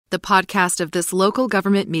The podcast of this local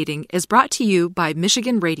government meeting is brought to you by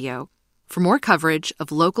Michigan Radio. For more coverage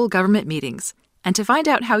of local government meetings and to find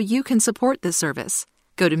out how you can support this service,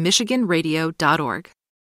 go to michiganradio.org.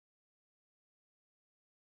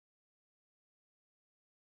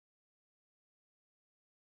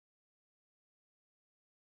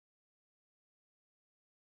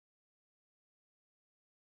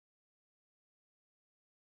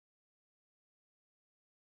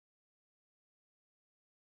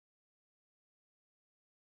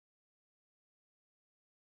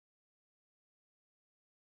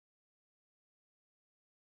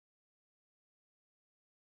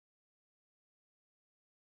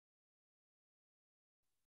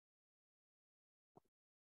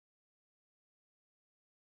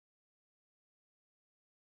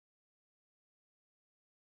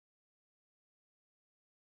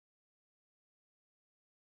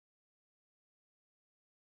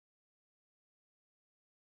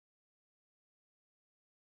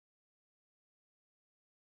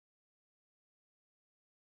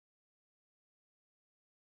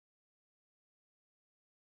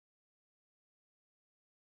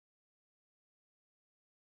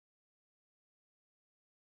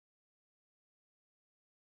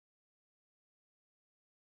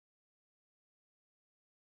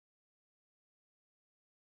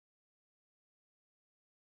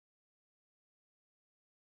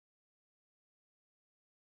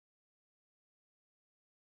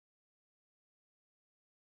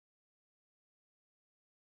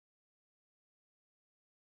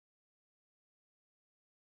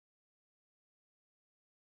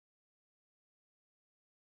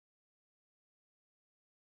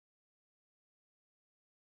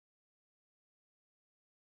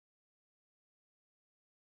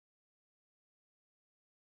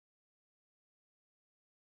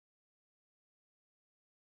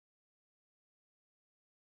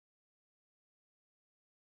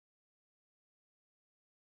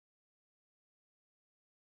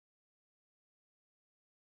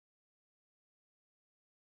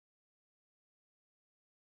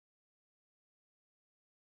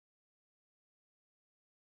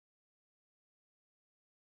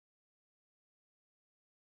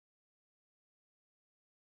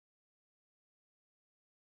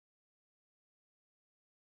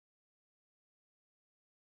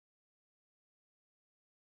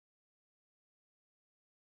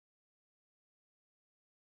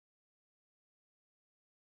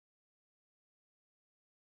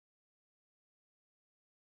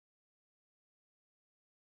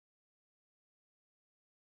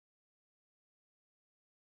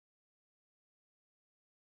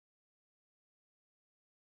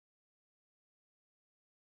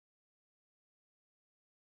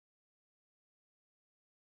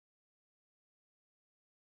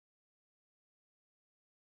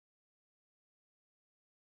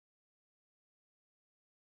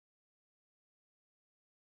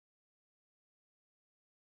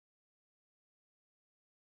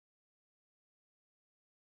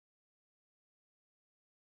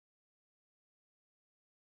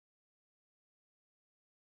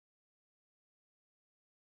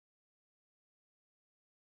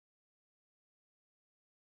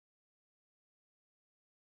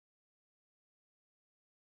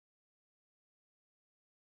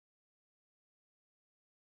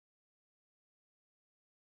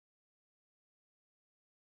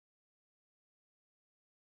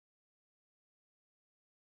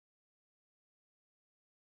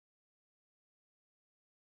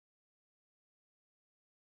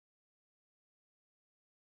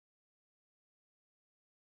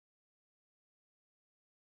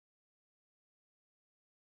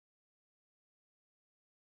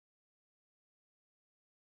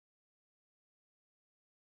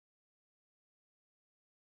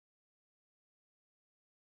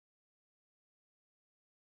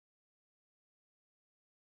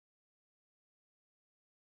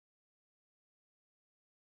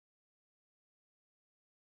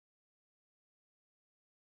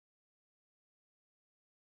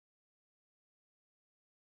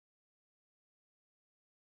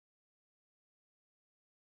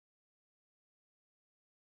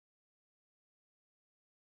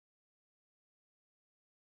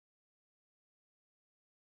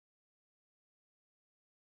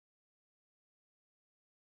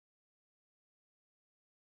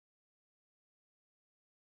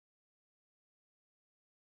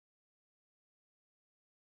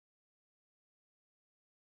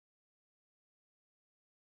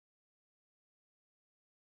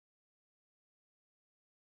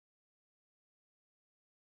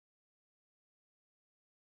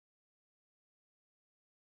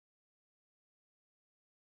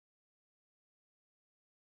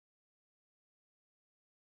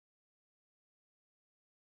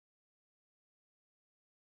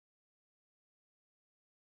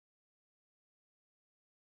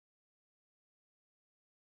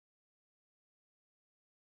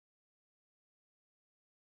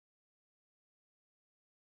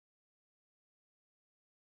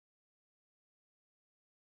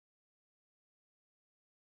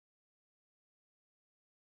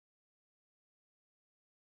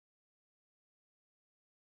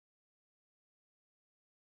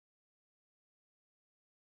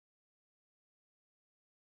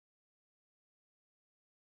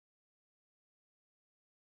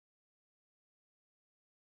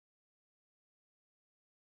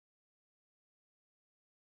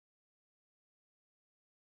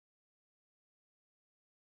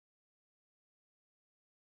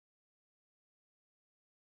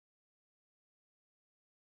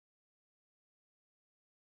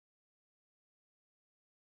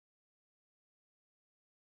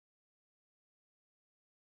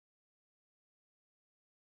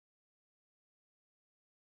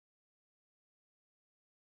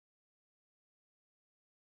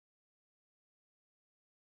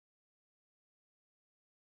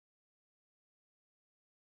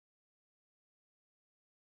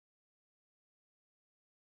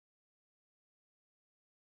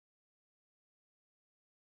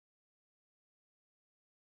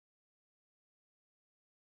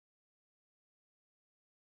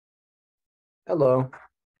 Hello.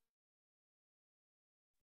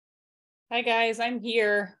 Hi guys, I'm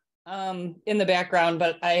here in the background,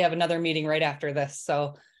 but I have another meeting right after this.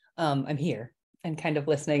 So I'm here and kind of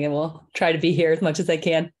listening, and we'll try to be here as much as I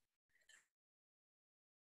can.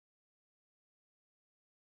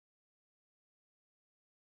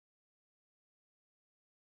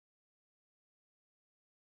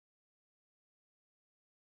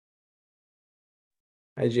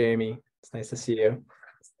 Hi, Jamie. It's nice to see you.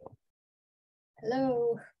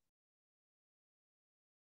 Hello.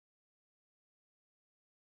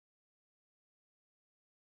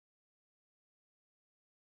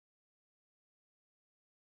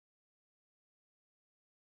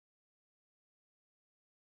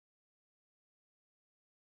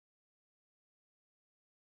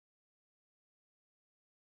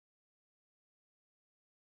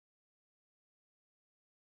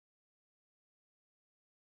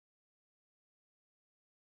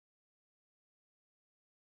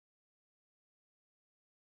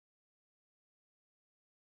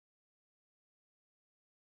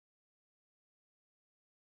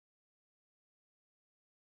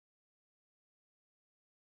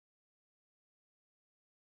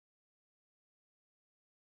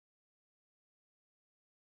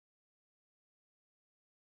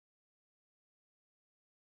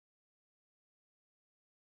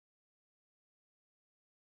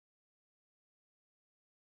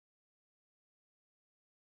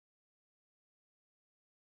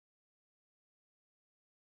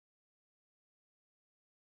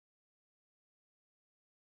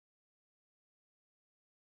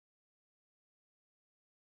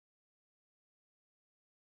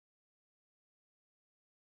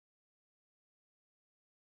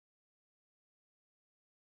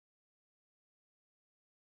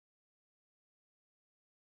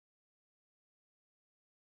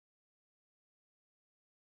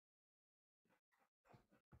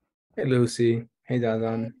 Hey, Lucy. Hey, Hey,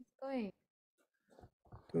 Dadan. how's it going?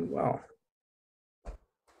 Doing well.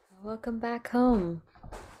 Welcome back home.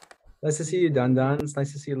 Nice to see you, Dandan. It's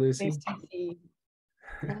nice to see you, Nice Lucy. to see.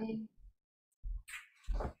 Hi.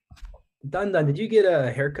 Dandan, did you get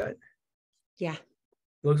a haircut? Yeah,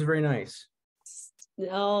 Looks very nice.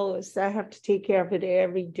 no, so I have to take care of it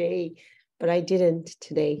every day, but I didn't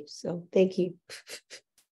today. So thank you.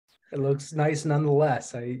 It looks nice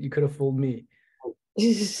nonetheless. You could have fooled me.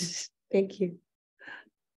 Thank you.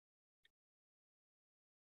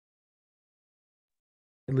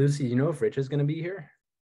 Hey, Lucy, you know if Rich is going to be here?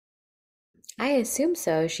 I assume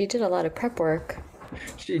so. She did a lot of prep work,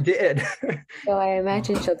 She did. so I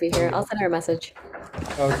imagine she'll be here. I'll send her a message.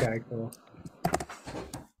 Okay, cool.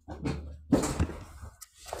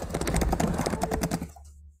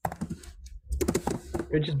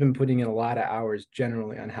 Rich has been putting in a lot of hours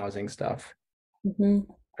generally on housing stuff. Hmm.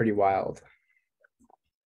 Pretty wild.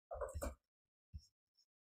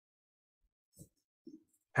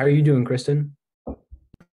 How are you doing, Kristen? Good.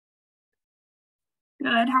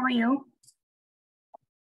 How are you?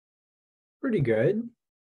 Pretty good.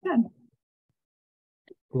 Good.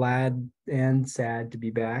 Glad and sad to be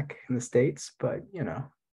back in the States, but you know.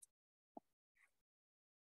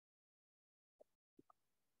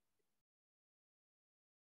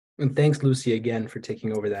 And thanks, Lucy, again for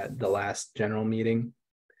taking over the last general meeting.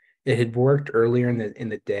 It had worked earlier in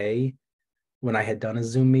the day when I had done a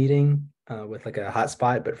Zoom meeting with like a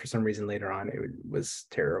hotspot, but for some reason later on was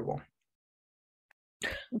terrible.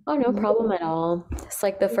 Oh, no problem at all. It's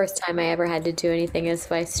like the first time I ever had to do anything as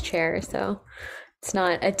vice chair, so it's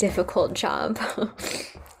not a difficult job.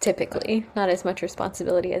 Typically, not as much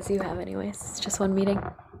responsibility as you have, anyways. It's just one meeting.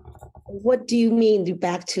 What do you mean you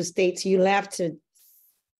back to States? You left to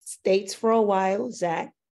States for a while,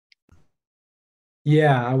 Zach?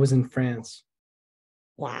 Yeah, I was in France.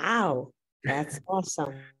 Wow, that's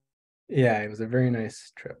awesome. Yeah, it was a very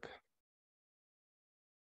nice trip.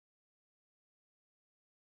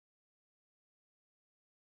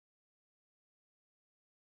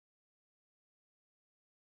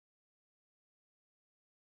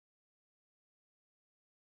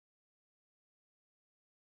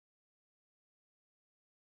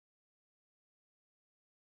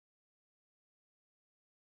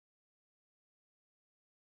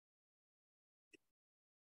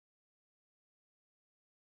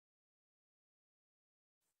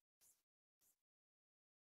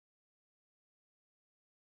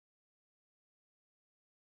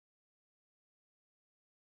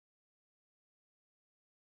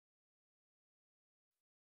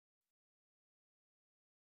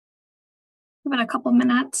 Give it a couple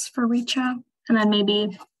minutes for Richa, and then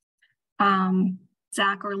maybe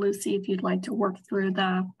Zach or Lucy, if you'd like to work through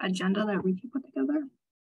the agenda that Richa put together.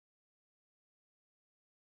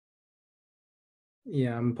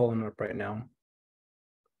 Yeah, I'm pulling it up right now.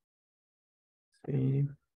 See.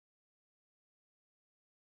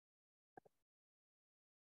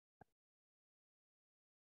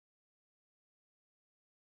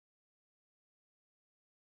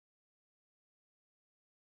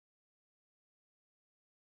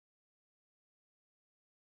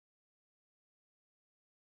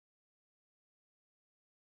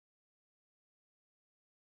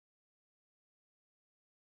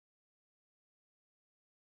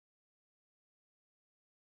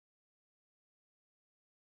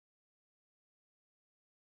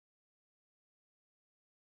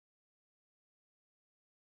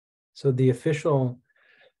 So the official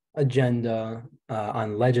agenda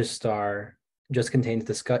on Legistar just contains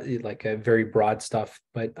discuss like a very broad stuff.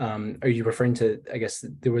 But are you referring to? I guess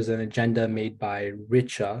there was an agenda made by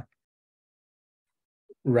Richa,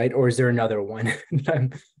 right? Or is there another one?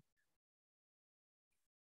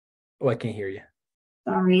 Oh, I can't hear you.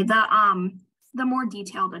 Sorry, the more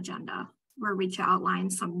detailed agenda where Richa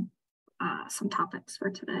outlines some topics for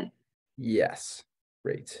today. Yes,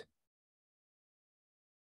 great.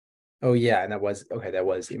 Oh yeah, and that was okay. That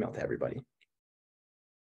was emailed to everybody.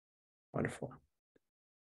 Wonderful.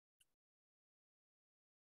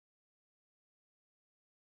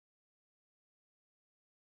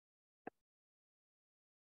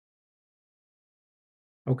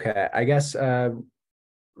 Okay, I guess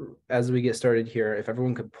as we get started here, if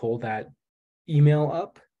everyone could pull that email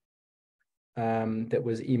up that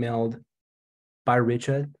was emailed by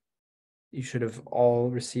Richard, you should have all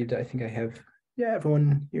received it. I think I have, yeah,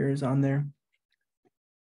 everyone here is on there.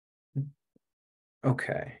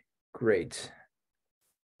 Okay, great.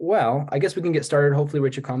 Well, I guess we can get started. Hopefully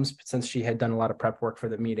Richard comes since she had done a lot of prep work for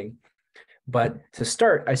the meeting. But to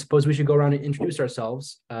start, I suppose we should go around and introduce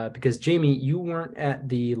ourselves because Jamie, you weren't at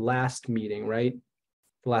the last meeting, right?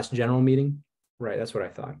 The last general meeting? Right, that's what I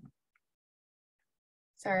thought.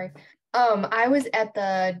 Sorry. I was at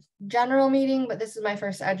the general meeting, but this is my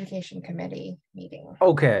first education committee meeting.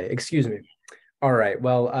 Okay, excuse me. All right,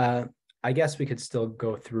 well, I guess we could still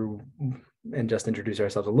go through and just introduce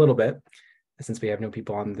ourselves a little bit since we have no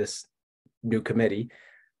people on this new committee.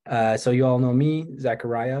 So you all know me,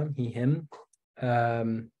 Zachariah, he, him.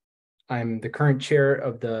 I'm the current chair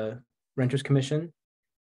of the Renters Commission.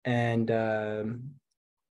 And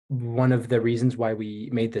one of the reasons why we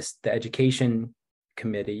made this the education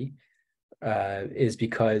committee is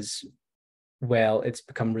because, well, it's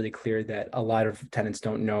become really clear that a lot of tenants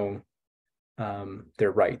don't know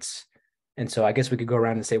their rights. And so I guess we could go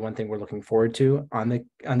around and say one thing we're looking forward to on the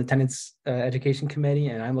tenants education committee.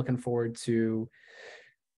 And I'm looking forward to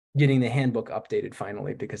getting the handbook updated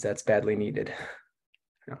finally, because that's badly needed.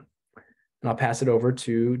 Yeah. And I'll pass it over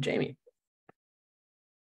to Jamie.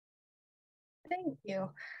 Thank you.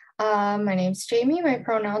 My name's Jamie. My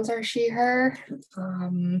pronouns are she, her.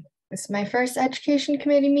 This is my first education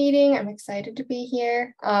committee meeting. I'm excited to be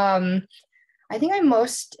here. I think I'm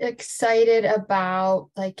most excited about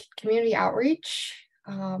like community outreach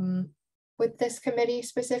with this committee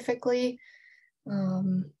specifically.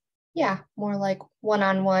 Yeah, more like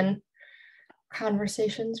one-on-one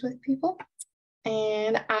conversations with people.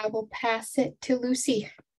 And I will pass it to Lucy.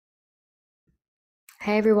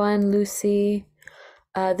 Hi everyone, Lucy.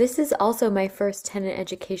 This is also my first tenant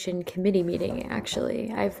education committee meeting,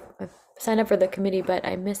 actually. I've signed up for the committee, but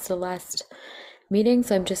I missed the last meeting,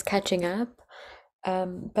 so I'm just catching up.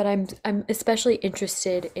 But I'm especially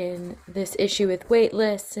interested in this issue with wait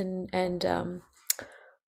lists and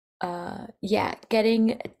yeah,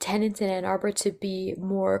 getting tenants in Ann Arbor to be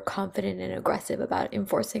more confident and aggressive about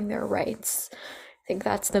enforcing their rights. I think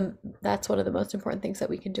that's one of the most important things that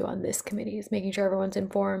we can do on this committee, is making sure everyone's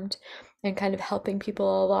informed and kind of helping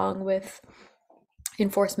people along with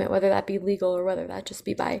enforcement, whether that be legal or whether that just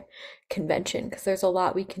be by convention, because there's a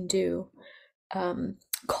lot we can do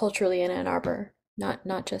culturally in Ann Arbor,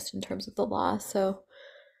 not just in terms of the law. So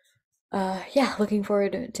yeah, looking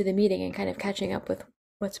forward to the meeting and kind of catching up with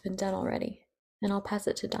what's been done already. And I'll pass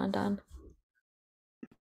it to Don Don.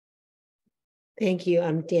 Thank you.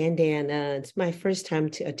 I'm Dan. It's my first time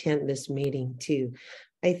to attend this meeting too.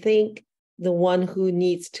 I think the one who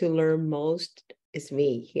needs to learn most is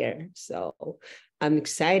me here. So I'm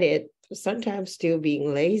excited, sometimes still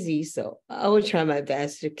being lazy. So I will try my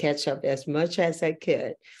best to catch up as much as I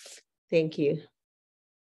could. Thank you.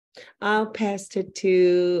 I'll pass it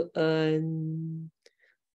to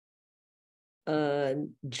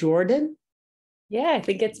Jordan. Yeah, I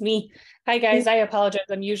think it's me. Hi guys, I apologize.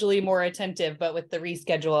 I'm usually more attentive, but with the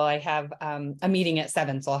reschedule, I have a meeting at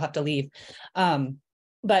 7, so I'll have to leave.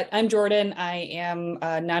 But I'm Jordan. I am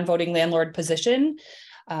a non-voting landlord position.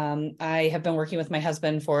 I have been working with my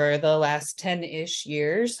husband for the last 10-ish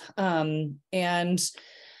years. And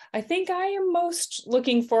I think I am most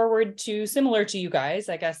looking forward to, similar to you guys,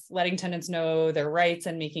 I guess, letting tenants know their rights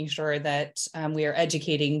and making sure that we are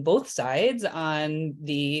educating both sides on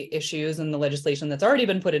the issues and the legislation that's already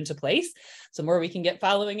been put into place. So the more we can get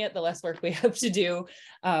following it, the less work we have to do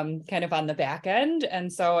kind of on the back end.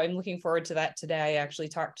 And so I'm looking forward to that today. I actually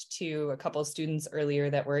talked to a couple of students earlier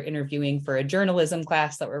that were interviewing for a journalism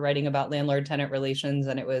class that were writing about landlord-tenant relations,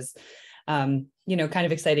 and it was kind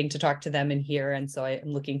of exciting to talk to them and hear. And so I am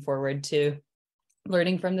looking forward to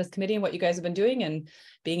learning from this committee and what you guys have been doing and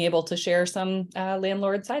being able to share some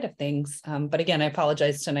landlord side of things. But again, I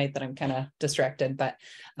apologize tonight that I'm kind of distracted, but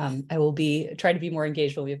I will try to be more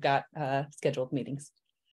engaged when we've got scheduled meetings.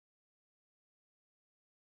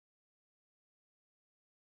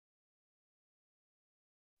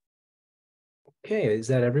 Okay, is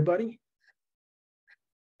that everybody?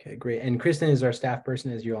 Okay, great. And Kristen is our staff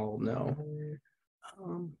person, as you all know.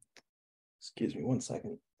 Excuse me 1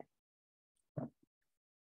 second.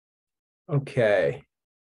 Okay.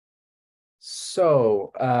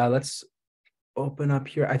 So let's open up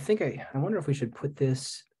here. I wonder if we should put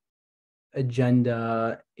this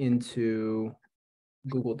agenda into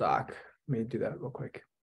Google Doc. Let me do that real quick.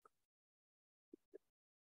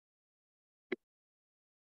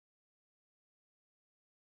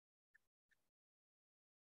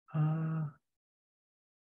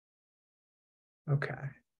 Okay.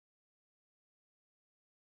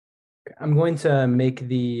 I'm going to make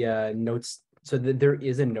the notes so that there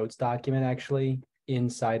is a notes document actually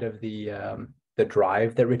inside of the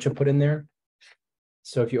drive that Richa put in there.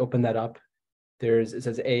 So if you open that up, it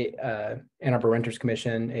says Ann Arbor Renters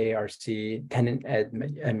Commission, AARC, tenant ed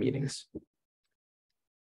meetings.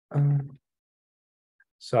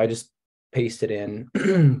 So I just pasted in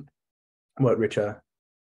what Richa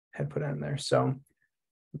had put in there. So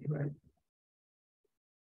right.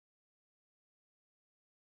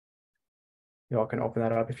 You all can open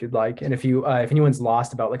that up if you'd like. And if anyone's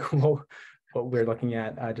lost about like what we're looking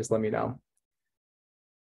at, just let me know.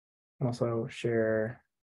 And also share.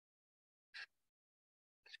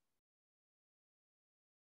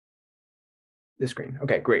 This screen.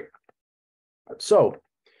 Okay, great. So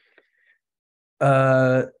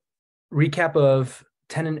recap of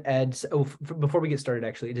tenant eds. Before we get started,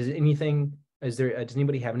 actually, does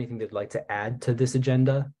anybody have anything they'd like to add to this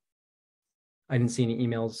agenda? I didn't see any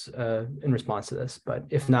emails in response to this, but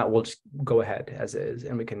if not, we'll just go ahead as is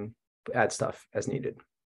and we can add stuff as needed.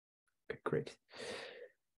 Okay, great.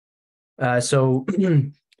 Is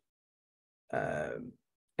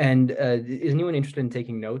anyone interested in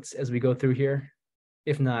taking notes as we go through here?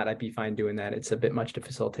 If not, I'd be fine doing that. It's a bit much to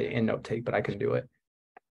facilitate and note take, but I can do it.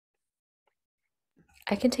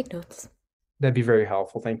 I can take notes. That'd be very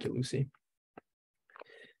helpful. Thank you, Lucy.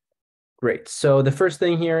 Great. So the first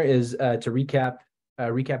thing here is to recap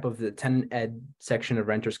of the tenant ed section of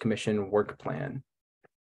Renters Commission work plan.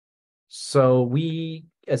 So we,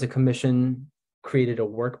 as a commission, created a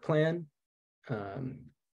work plan.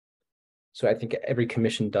 So I think every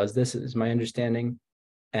commission does this, is my understanding.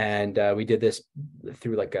 And we did this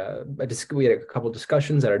through like we had a couple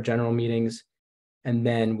discussions at our general meetings, and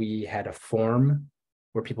then we had a form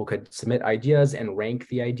where people could submit ideas and rank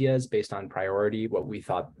the ideas based on priority, what we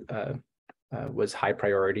thought was high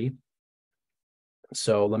priority.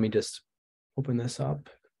 So let me just open this up.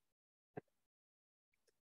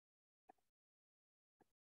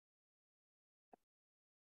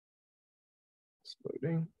 It's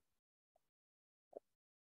loading.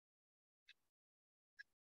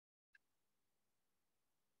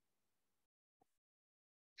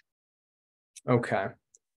 Okay.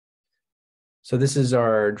 So this is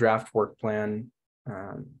our draft work plan.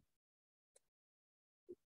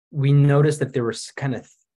 We noticed that there were kind of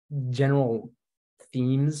general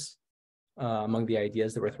themes among the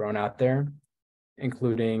ideas that were thrown out there,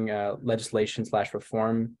 including legislation /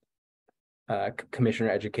 reform, commissioner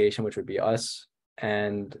education, which would be us,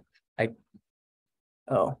 and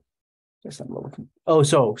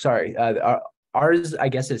sorry. Ours, I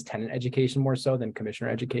guess, is tenant education more so than commissioner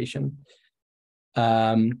education.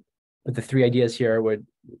 But the three ideas here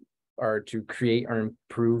are to create or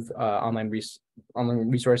improve online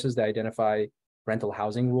resources that identify rental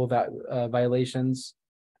housing rule violations,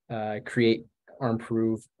 create or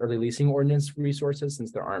improve early leasing ordinance resources,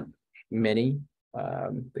 since there aren't many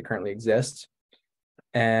that currently exist.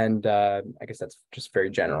 And I guess that's just very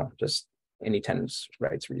general, just any tenants'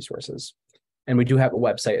 rights resources. And we do have a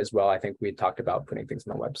website as well. I think we had talked about putting things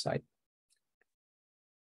on the website.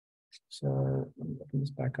 So let me open this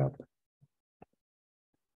back up.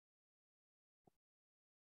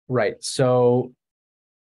 Right. So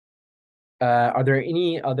are there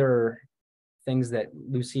any other things that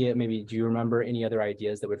Lucia, maybe do you remember any other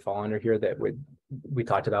ideas that would fall under here that we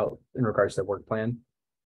talked about in regards to the work plan?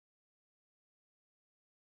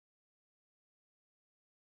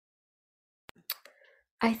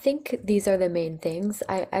 I think these are the main things.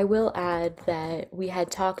 I will add that we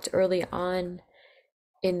had talked early on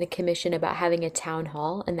in the commission about having a town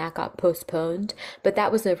hall, and that got postponed. But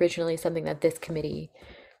that was originally something that this committee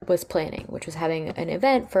was planning, which was having an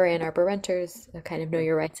event for Ann Arbor renters, a kind of know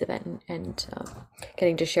your rights event, and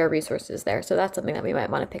getting to share resources there. So that's something that we might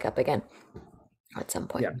want to pick up again at some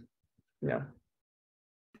point. Yeah.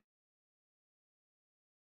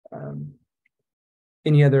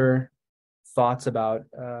 Any other thoughts about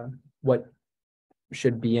what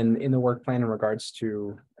should be in the work plan in regards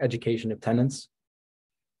to education of tenants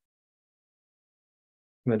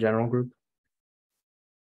in the general group?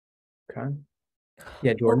 Okay.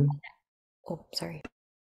 Yeah, Jordan. Oh, sorry.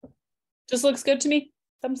 Just looks good to me.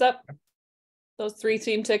 Thumbs up. Those three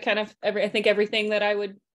seem to kind of I think everything that I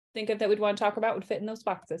would think of that we'd want to talk about would fit in those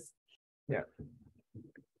boxes. Yeah.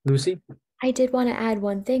 Lucy? I did want to add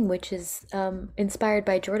one thing, which is inspired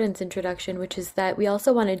by Jordan's introduction, which is that we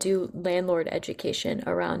also want to do landlord education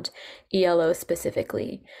around ELO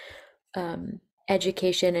specifically.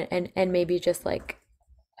 Education and maybe just like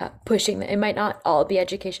pushing it might not all be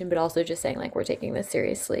education, but also just saying like we're taking this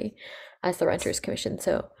seriously as the Renters Commission.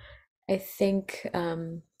 So I think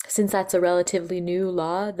since that's a relatively new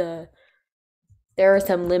law, there are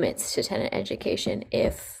some limits to tenant education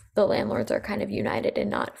if the landlords are kind of united in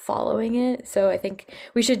not following it. So I think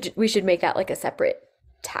we should make that like a separate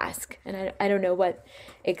task. And I don't know what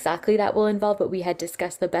exactly that will involve, but we had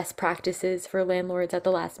discussed the best practices for landlords at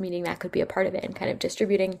the last meeting. That could be a part of it, and kind of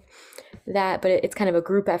distributing that. But it's kind of a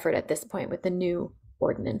group effort at this point with the new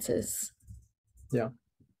ordinances. Yeah.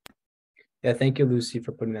 Thank you, Lucy,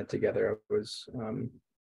 for putting that together. I was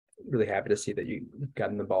really happy to see that you've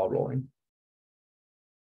gotten the ball rolling.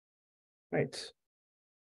 Right.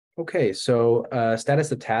 Okay, so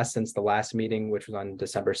status of tasks since the last meeting, which was on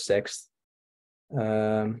December 6th.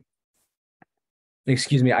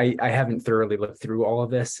 Excuse me, I haven't thoroughly looked through all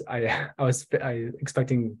of this. I was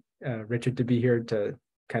expecting Richard to be here to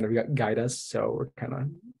kind of guide us, so we're kind of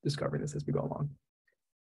discovering this as we go along.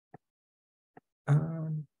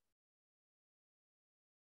 I'm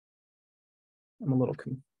a little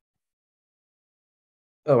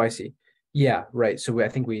oh, I see. Yeah, right. So I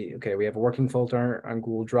think we have a working folder on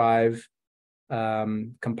Google Drive,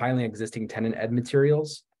 compiling existing tenant ed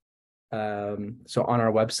materials. So on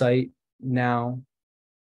our website now,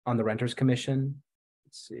 on the Renters Commission,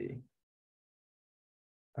 let's see.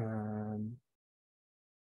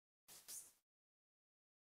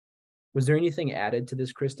 Was there anything added to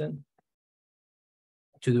this, Kristen?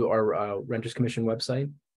 To our Renters Commission website?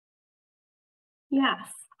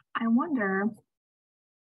 Yes, I wonder.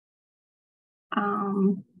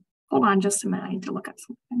 Hold on just a minute. I need to look at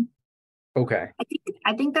something. Okay.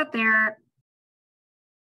 I think that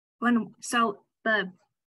so the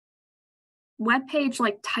web page,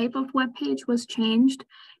 like type of web page, was changed,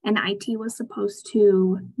 and IT was supposed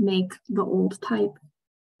to make the old type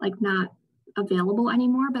like not available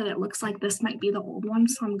anymore, but it looks like this might be the old one,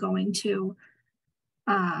 so I'm going to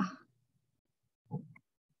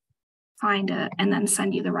find it and then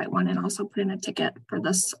send you the right one, and also put in a ticket for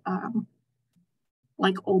this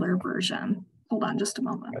like older version. Hold on just a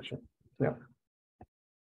moment. Gotcha. Yeah.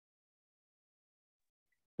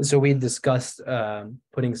 So we discussed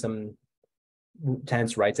putting some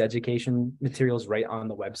tenants' rights education materials right on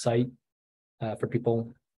the website for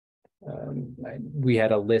people. We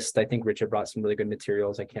had a list. I think Richard brought some really good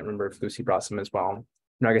materials. I can't remember if Lucy brought some as well.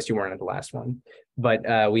 No, I guess you weren't at the last one,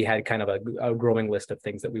 but we had kind of a growing list of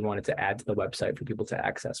things that we wanted to add to the website for people to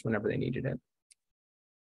access whenever they needed it.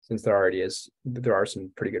 Since there are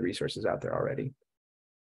some pretty good resources out there already.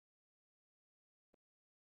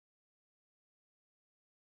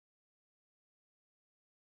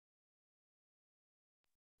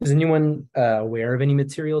 Is anyone aware of any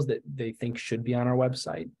materials that they think should be on our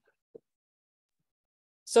website?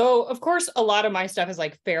 So of course, a lot of my stuff is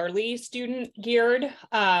like fairly student geared,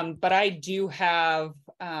 but I do have,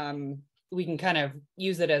 we can kind of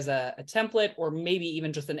use it as a template, or maybe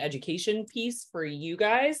even just an education piece for you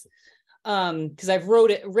guys. Because I've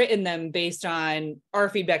written them based on our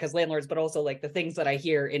feedback as landlords, but also like the things that I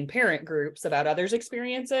hear in parent groups about others'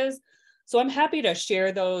 experiences. So I'm happy to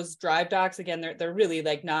share those Drive docs. Again, they're really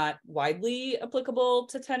like not widely applicable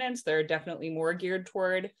to tenants. They're definitely more geared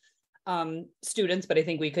toward students, but I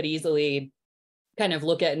think we could easily kind of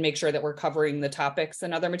look at and make sure that we're covering the topics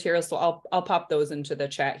and other materials. So I'll pop those into the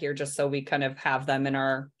chat here just so we kind of have them in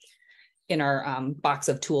our box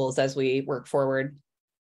of tools as we work forward.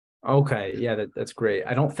 Okay, yeah, that's great.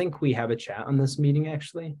 I don't think we have a chat on this meeting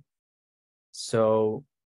actually. So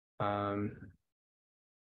I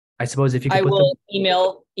suppose if you could I put will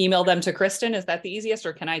email them to Kristen. Is that the easiest,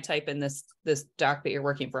 or can I type in this doc that you're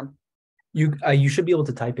working from? you should be able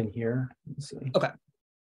to type in here. Let's see. Okay.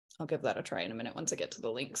 I'll give that a try in a minute once I get to the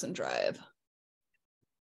links and Drive.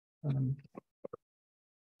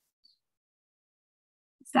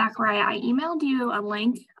 Zachariah, I emailed you a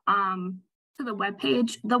link to the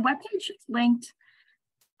webpage. The webpage is linked.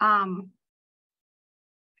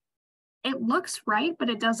 It looks right, but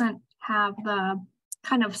it doesn't have the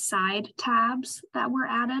kind of side tabs that were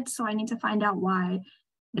added. So I need to find out why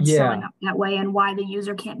it's showing up that way and why the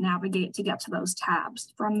user can't navigate to get to those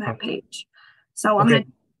tabs from that page. So I'm going to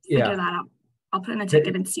figure that out. I'll put in a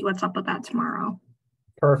ticket and see what's up with that tomorrow.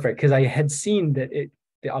 Perfect, because I had seen that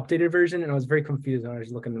the updated version, and I was very confused when I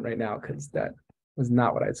was looking right now because that was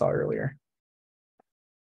not what I saw earlier.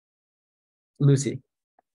 Lucy.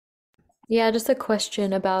 Yeah, just a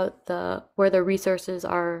question about where the resources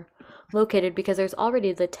are located, because there's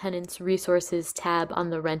already the tenants resources tab on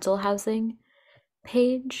the rental housing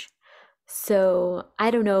page. So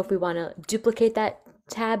I don't know if we want to duplicate that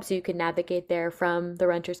tab so you can navigate there from the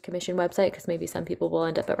Renters Commission website, because maybe some people will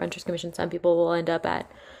end up at Renters Commission, some people will end up at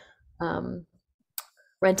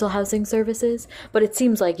rental housing services. But it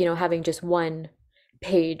seems like, having just one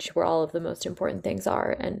page where all of the most important things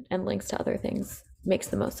are and links to other things makes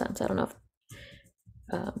the most sense. I don't know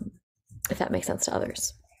if that makes sense to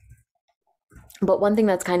others. But one thing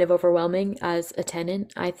that's kind of overwhelming as a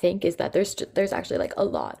tenant, I think, is that there's actually like a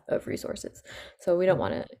lot of resources. So we don't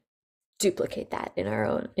want to duplicate that in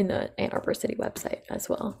the Ann Arbor City website as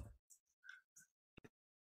well.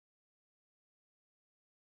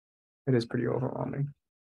 It is pretty overwhelming.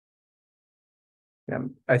 Yeah,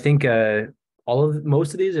 I think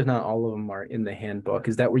most of these, if not all of them, are in the handbook.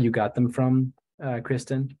 Is that where you got them from,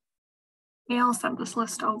 Kristen? Gail sent this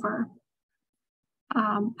list over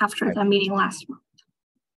after the meeting last month.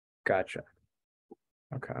 Gotcha.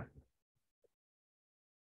 Okay.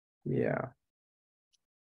 Yeah.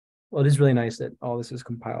 Well, it is really nice that all this is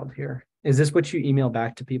compiled here. Is this what you email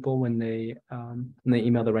back to people when they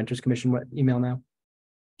email the Renters Commission email now?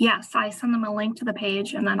 Yes, I send them a link to the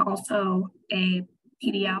page and then also a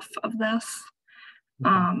PDF of this.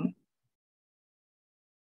 Okay.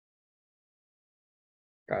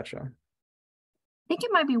 Gotcha. I think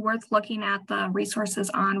it might be worth looking at the resources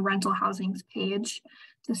on rental housing's page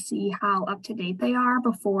to see how up to date they are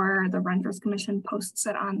before the Renters Commission posts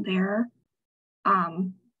it on their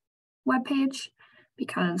webpage,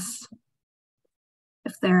 because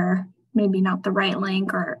if they're maybe not the right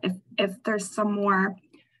link, or if there's some more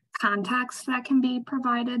context that can be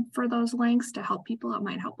provided for those links to help people, it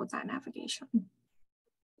might help with that navigation.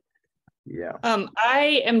 Yeah.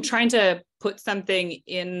 I am trying to put something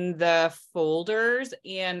in the folders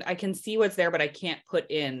and I can see what's there, but I can't put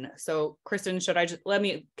in. So Kristen, can I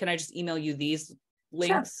just email you these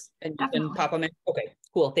links? Sure, and you can pop them in? Okay,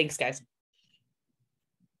 cool. Thanks, guys.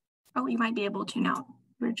 Oh, you might be able to now.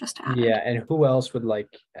 We're just added. Yeah, and who else would like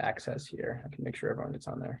access here? I can make sure everyone gets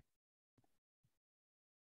on there.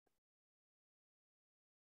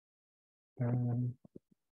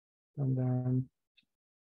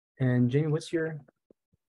 And Jamie, what's your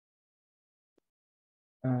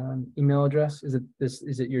email address? Is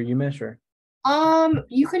it your UMISH or?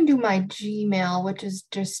 You can do my Gmail, which is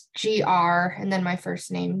just GR and then my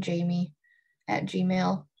first name, Jamie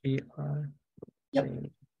 @gmail. GR. Yep.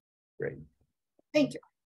 Jamie. Great. Thank you.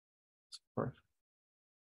 Sure.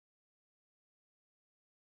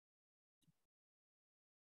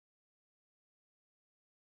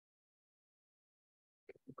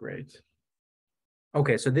 Great.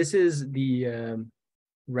 Okay, so this is the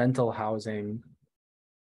rental housing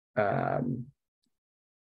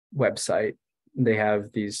website. They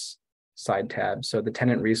have these side tabs. So the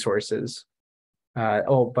tenant resources.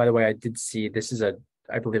 Oh, by the way, I did see this is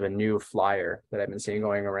I believe a new flyer that I've been seeing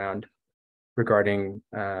going around regarding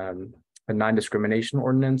a non-discrimination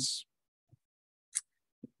ordinance.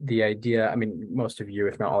 The idea, I mean, most of you,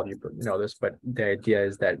 if not all of you, know this, but the idea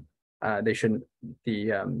is that they shouldn't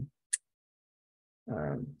be.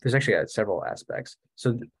 There's actually several aspects.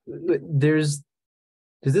 So does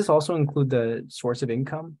this also include the source of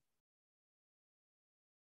income?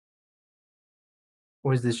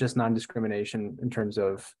 Or is this just non-discrimination in terms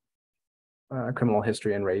of criminal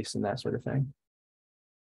history and race and that sort of thing?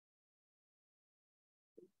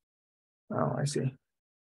 Oh, I see.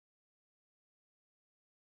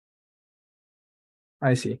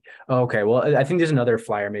 I see. Oh, okay. Well, I think there's another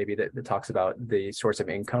flyer maybe that talks about the source of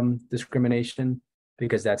income discrimination,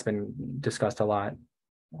 because that's been discussed a lot.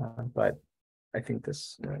 But I think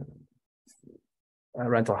this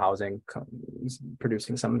rental housing is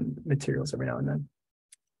producing some materials every now and then.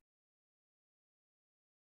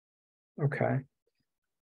 Okay.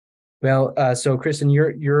 Well, so Kristen,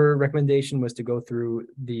 your recommendation was to go through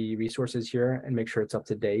the resources here and make sure it's up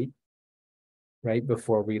to date, right,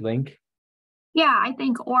 before we link. Yeah, I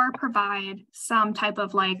think, or provide some type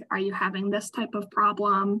of like, are you having this type of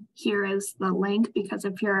problem? Here is the link, because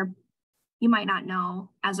if you might not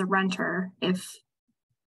know as a renter if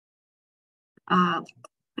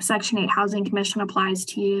Section 8 Housing Commission applies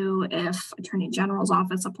to you, if Attorney General's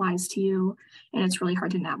office applies to you, and it's really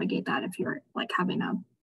hard to navigate that if you're like having an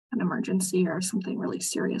emergency or something really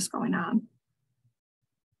serious going on.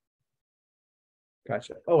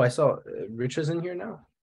 Gotcha. Oh, I saw Richa's in here now.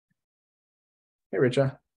 Hey,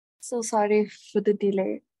 Richa. So sorry for the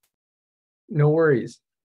delay. No worries.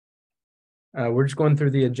 We're just going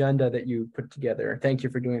through the agenda that you put together. Thank you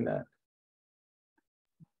for doing that.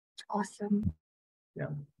 Awesome. Yeah.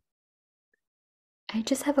 I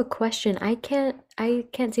just have a question. I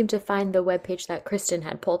can't seem to find the webpage that Kristen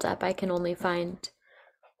had pulled up. I can only find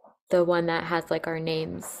the one that has like our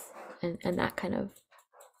names and that kind of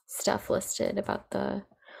stuff listed about the,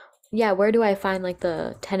 yeah, where do I find like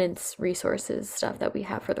the tenants resources stuff that we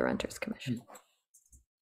have for the Renters Commission?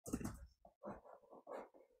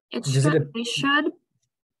 They should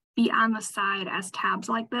be on the side as tabs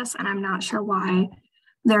like this, and I'm not sure why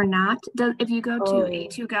they're not. If you go to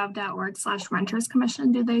a2gov.org/renters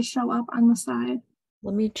commission, do they show up on the side?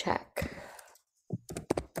 Let me check.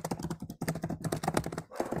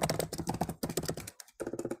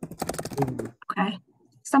 Okay,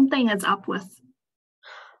 something is up with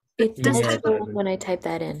It this does type show when I type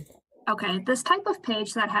that in. Okay, this type of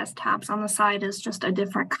page that has tabs on the side is just a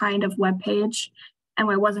different kind of web page, and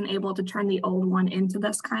I wasn't able to turn the old one into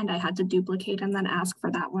this kind. I had to duplicate and then ask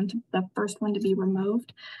for that one, the first one, to be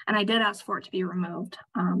removed, and I did ask for it to be removed,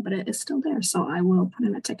 but it is still there, so I will put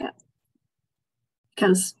in a ticket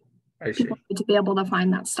because people need to be able to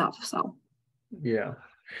find that stuff. So yeah.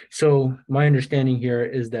 So my understanding here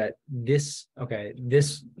is that this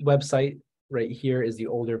website right here is the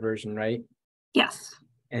older version, right? Yes.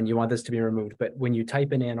 And you want this to be removed, but when you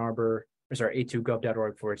type in Ann Arbor, or sorry,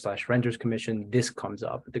 a2gov.org/renters commission, this comes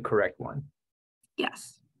up, the correct one.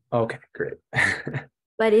 Yes. Okay, great.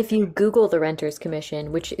 But if you Google the Renters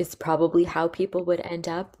Commission, which is probably how people would end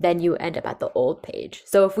up, then you end up at the old page.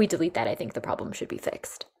 So if we delete that, I think the problem should be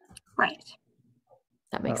fixed. Right.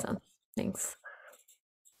 That makes sense. Thanks.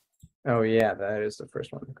 Oh yeah, that is the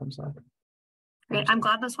first one that comes up. Great. I'm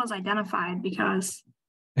glad this was identified, because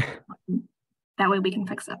that way we can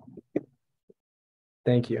fix it.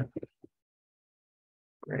 Thank you.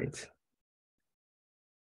 Great.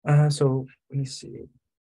 So let me see.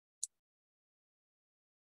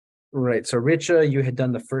 Right. So Richa, you had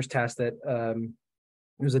done the first task that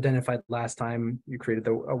was identified last time. You created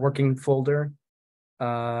a working folder.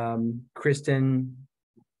 Kristen,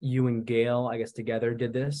 you and Gail, I guess together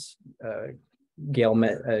did this. Gail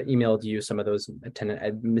emailed you some of those tenant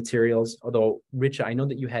ed materials. Although Richa, I know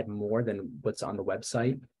that you had more than what's on the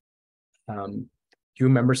website. Do you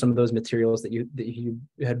remember some of those materials that you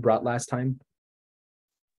had brought last time?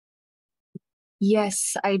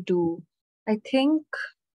 Yes, I do. I think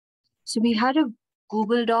so. We had a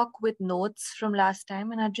Google Doc with notes from last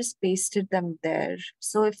time, and I just pasted them there.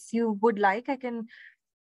 So if you would like,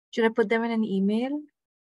 should I put them in an email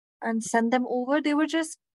and send them over? They were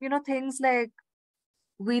just, things like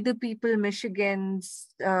We the People Michigan's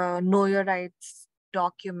Know Your Rights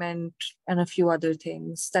document and a few other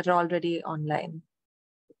things that are already online.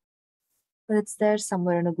 But it's there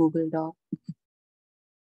somewhere in a Google Doc.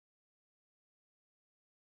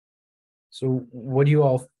 So what do you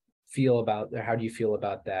all feel about, or how do you feel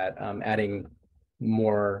about that? Adding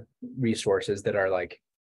more resources that are like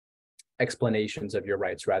explanations of your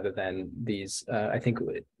rights rather than these, I think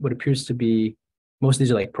what appears to be, most of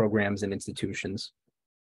these are like programs and institutions.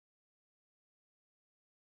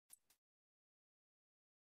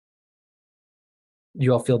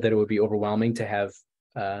 You all feel that it would be overwhelming to have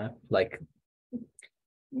like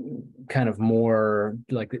kind of more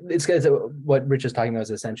like, it's what Rich is talking about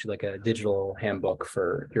is essentially like a digital handbook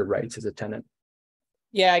for your rights as a tenant.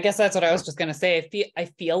 Yeah, I guess that's what I was just going to say. I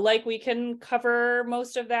feel like we can cover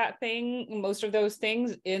most of those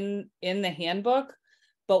things in the handbook,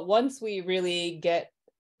 but once we really get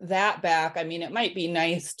that back, I mean, it might be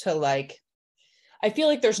nice to like, I feel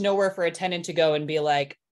like there's nowhere for a tenant to go and be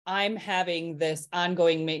like, I'm having this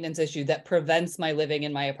ongoing maintenance issue that prevents my living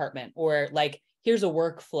in my apartment, or like, here's a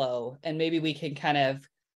workflow, and maybe we can kind of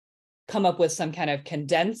come up with some kind of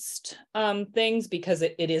condensed things, because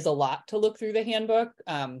it is a lot to look through the handbook.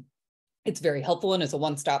 It's very helpful and it's a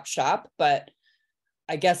one-stop shop, but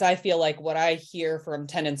I guess I feel like what I hear from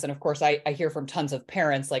tenants, and of course I hear from tons of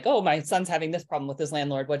parents, like, oh, my son's having this problem with his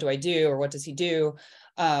landlord, what do I do? Or what does he do?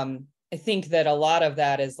 I think that a lot of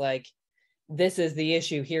that is like, this is the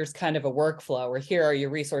issue, here's kind of a workflow, or here are your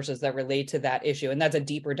resources that relate to that issue. And that's a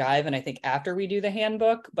deeper dive. And I think after we do the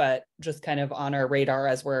handbook, but just kind of on our radar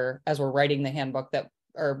as we're writing the handbook, that,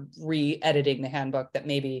 or re-editing the handbook, that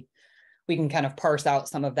maybe we can kind of parse out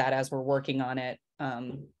some of that as we're working on it.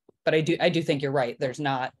 But I do think you're right. There's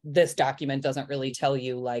not, this document doesn't really tell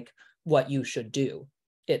you like what you should do.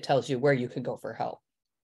 It tells you where you can go for help.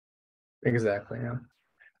 Exactly. Yeah.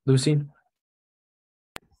 Lucy?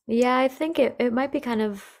 Yeah, I think it might be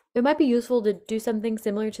it might be useful to do something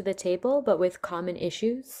similar to the table, but with common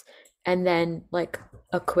issues. And then like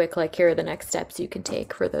a quick, like, here are the next steps you can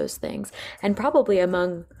take for those things. And probably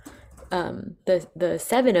among the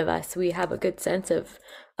seven of us, we have a good sense of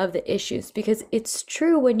the issues, because it's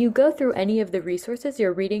true, when you go through any of the resources,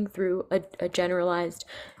 you're reading through a generalized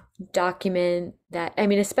document that, I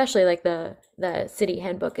mean, especially like the city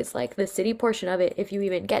handbook is like the city portion of it. If you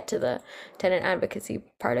even get to the tenant advocacy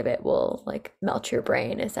part of it, will like melt your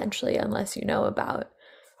brain essentially, unless you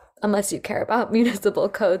care about municipal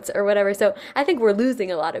codes or whatever. So I think we're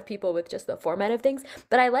losing a lot of people with just the format of things.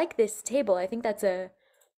 But I like this table. I think that's a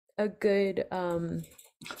good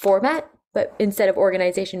format. But instead of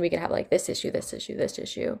organization, we can have like this issue, this issue, this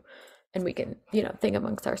issue. And we can, think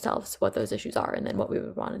amongst ourselves what those issues are, and then what we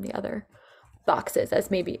would want in the other boxes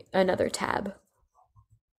as maybe another tab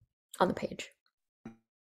on the page.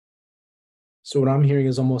 So what I'm hearing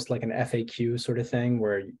is almost like an FAQ sort of thing,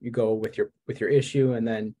 where you go with your issue and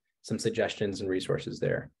then some suggestions and resources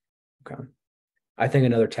there. Okay. I think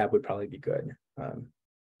another tab would probably be good.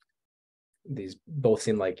 These both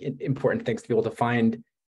seem like important things to be able to find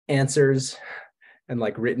answers and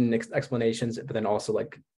like written explanations, but then also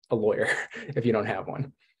like a lawyer if you don't have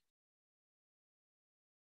one.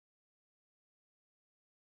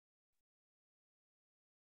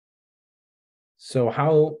 So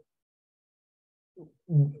how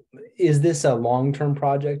is this a long-term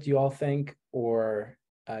project, you all think, or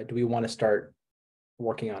do we want to start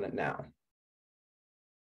working on it now?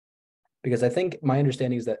 Because I think my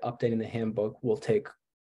understanding is that updating the handbook will take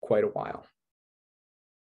quite a while.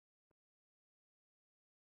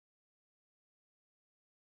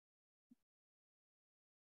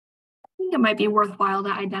 I think it might be worthwhile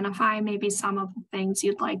to identify maybe some of the things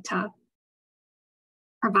you'd like to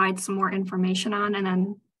provide some more information on, and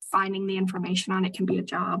then finding the information on it can be a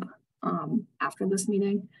job after this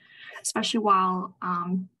meeting, especially while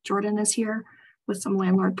Jordan is here with some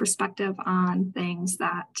landlord perspective on things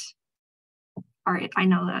that are, I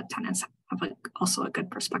know that tenants have also a good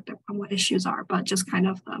perspective on what issues are, but just kind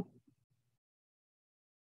of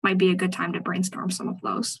might be a good time to brainstorm some of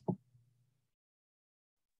those.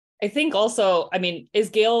 I think also, I mean, is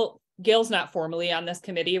Gail's not formally on this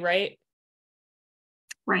committee, right?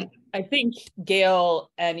 Right. I think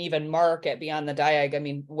Gail and even Mark at Beyond the Diag, I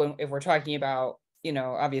mean, if we're talking about,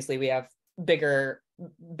 obviously we have bigger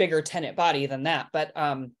tenant body than that, but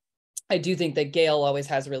I do think that Gail always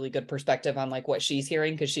has really good perspective on like what she's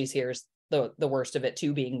hearing, because she hears the worst of it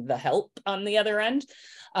too, being the help on the other end,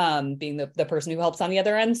 being the person who helps on the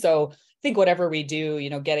other end. So I think whatever we do,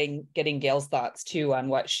 getting Gail's thoughts too on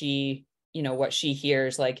what she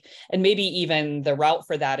hears, like, and maybe even the route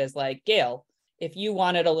for that is like, Gail, if you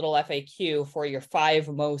wanted a little FAQ for your 5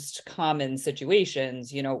 most common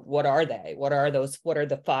situations, what are they? What are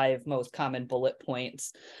the 5 most common bullet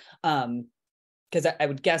points? Because I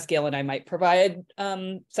would guess Gail and I might provide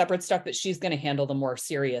separate stuff, but she's going to handle the more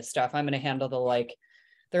serious stuff. I'm going to handle the like,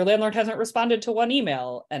 their landlord hasn't responded to one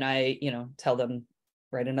email, and I, tell them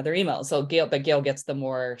write another email. So Gail gets the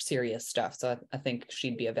more serious stuff. So I think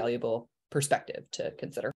she'd be a valuable perspective to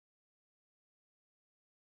consider.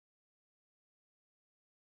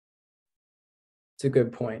 It's a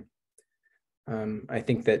good point. I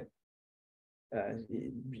think that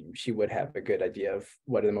she would have a good idea of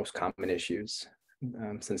what are the most common issues,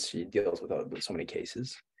 since she deals with so many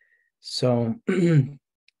cases. So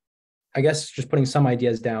I guess just putting some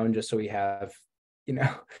ideas down just so we have,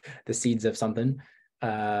 the seeds of something.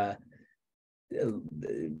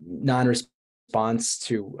 Non-response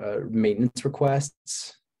to maintenance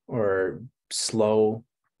requests, or slow,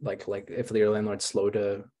 like if your landlord's slow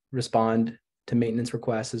to respond to maintenance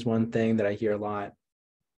requests is one thing that I hear a lot.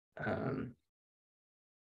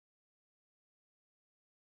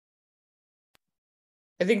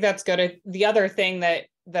 I think that's good. The other thing that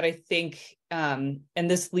I think, and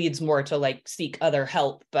this leads more to like seek other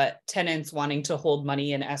help, but tenants wanting to hold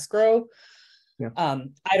money in escrow. Yeah.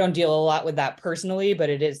 I don't deal a lot with that personally, but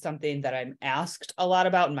it is something that I'm asked a lot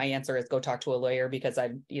about. And my answer is go talk to a lawyer, because I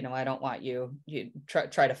don't want you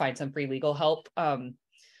try to find some free legal help.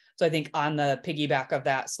 So I think on the piggyback of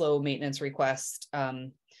that slow maintenance request,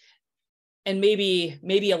 and maybe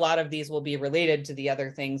a lot of these will be related to the other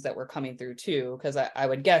things that we're coming through too, because I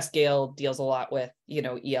would guess Gail deals a lot with,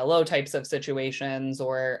 ELO types of situations,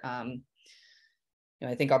 or,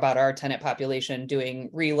 I think about our tenant population doing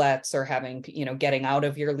relets or having, getting out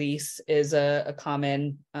of your lease is a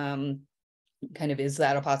common, kind of, is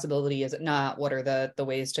that a possibility? Is it not? What are the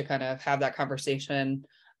ways to kind of have that conversation?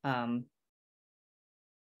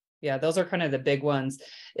 Yeah, those are kind of the big ones.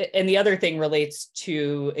 And the other thing relates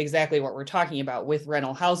to exactly what we're talking about with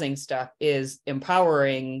rental housing stuff, is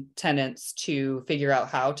empowering tenants to figure out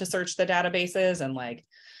how to search the databases and like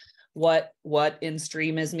what in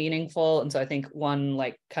stream is meaningful. And so I think one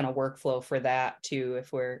like kind of workflow for that too,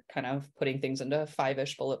 if we're kind of putting things into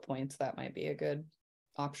 5-ish bullet points, that might be a good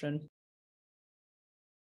option.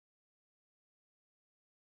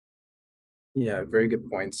 Yeah, very good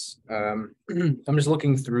points. I'm just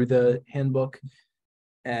looking through the handbook,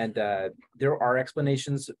 and there are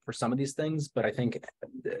explanations for some of these things, but I think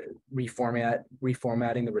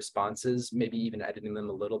reformatting the responses, maybe even editing them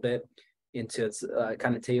a little bit into its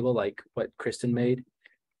kind of table, like what Kristen made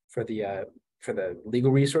for the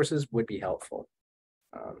legal resources, would be helpful.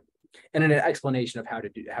 And an explanation of how to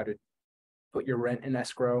put your rent in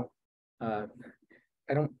escrow. I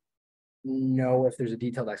don't know if there's a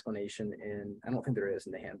detailed explanation I don't think there is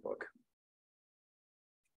in the handbook.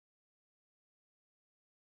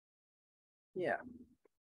 Yeah.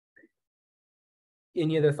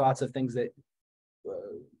 Any other thoughts of things that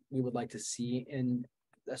we would like to see in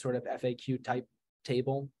a sort of FAQ type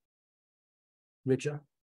table? Richa?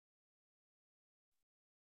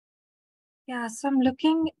 Yeah, so I'm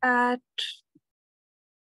looking at,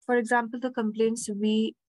 for example, the complaints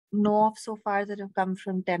we know of so far that have come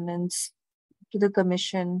from tenants to the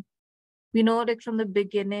commission. We know, like, from the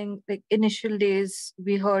beginning, like initial days,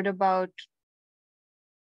 we heard about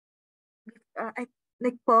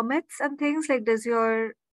like permits and things, like does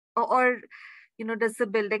your or does the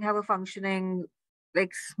building have a functioning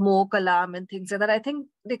like smoke alarm and things like that. I think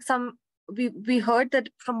like we heard that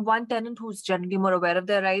from one tenant who's generally more aware of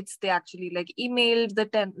their rights, they actually like emailed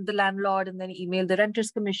the landlord and then emailed the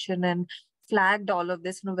renters commission and flagged all of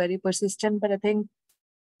this, very persistent. But I think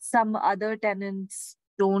some other tenants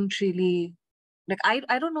don't really, like,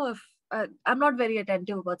 I don't know if I'm not very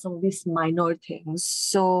attentive about some of these minor things.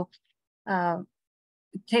 So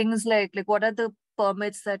things like what are the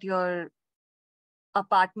permits that your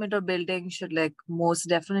apartment or building should like most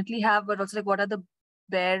definitely have, but also like what are the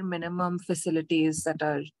bare minimum facilities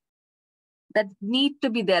that need to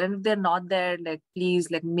be there, and if they're not there, like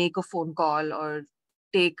please like make a phone call or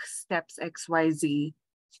take steps XYZ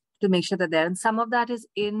to make sure that they're there. And some of that is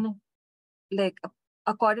in like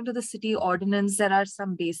according to the city ordinance, there are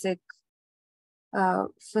some basic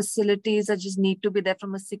facilities that just need to be there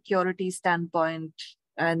from a security standpoint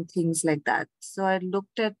and things like that. So I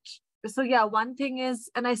looked at, so yeah, one thing is,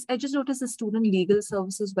 and I just noticed the Student Legal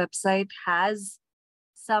Services website has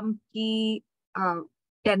some key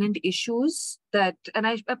tenant issues that, and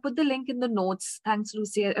I put the link in the notes. Thanks,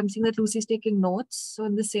 Lucy. I'm seeing that Lucy's taking notes. So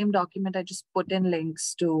in the same document, I just put in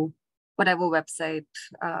links to whatever website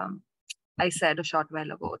I said a short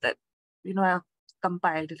while ago that, I've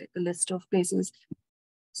compiled like a list of places.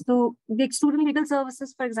 So the Student Legal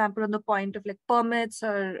Services, for example, on the point of like permits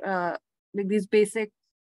or like these basic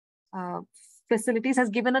facilities, has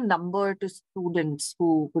given a number to students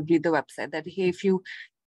who would read the website that, hey,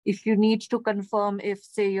 if you need to confirm if,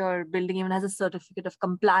 say, your building even has a certificate of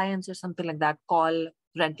compliance or something like that, call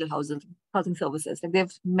rental housing services. Like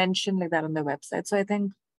they've mentioned like that on their website. So I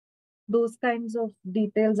think those kinds of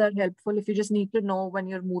details are helpful if you just need to know when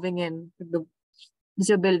you're moving in, is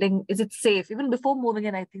your building, is it safe? Even before moving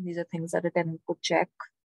in, I think these are things that a tenant could check.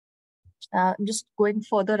 Just going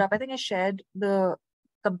further up, I think I shared the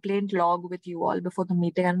complaint log with you all before the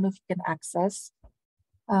meeting. I don't know if you can access.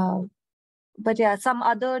 But yeah,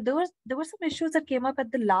 there were some issues that came up at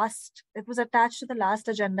it was attached to the last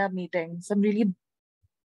agenda meeting. Some really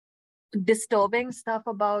disturbing stuff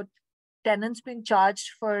about tenants being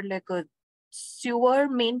charged for like a sewer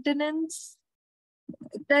maintenance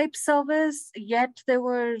type service, yet there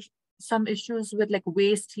were some issues with like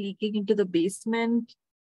waste leaking into the basement.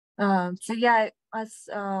 So yeah, as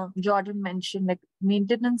Jordan mentioned, like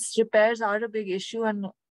maintenance repairs are a big issue, and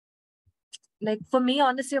like for me,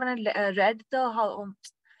 honestly, when I read the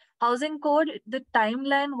housing code, the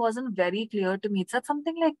timeline wasn't very clear to me. It said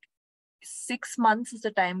something like 6 months is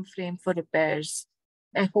the time frame for repairs.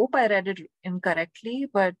 I hope I read it incorrectly,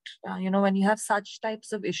 but when you have such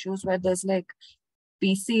types of issues where there's like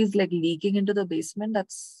PCs like leaking into the basement,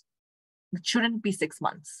 it shouldn't be 6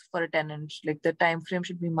 months for a tenant. Like the time frame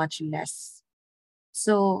should be much less.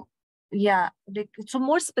 So yeah, so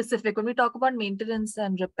more specific when we talk about maintenance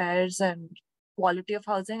and repairs and quality of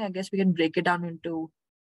housing, I guess we can break it down into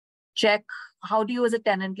check. How do you as a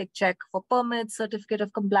tenant like check for permits, certificate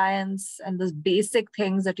of compliance, and those basic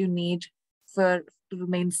things that you need to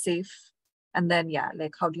remain safe? And then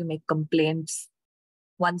like how do you make complaints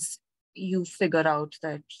once you figure out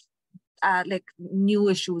that like new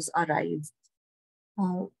issues arise?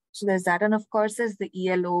 So there's that, and of course there's the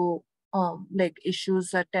ELO like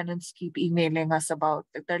issues that tenants keep emailing us about.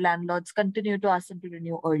 Like their landlords continue to ask them to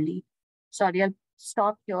renew early. Sorry, I'll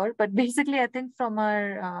stop here. But basically, I think from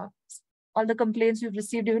our all the complaints we've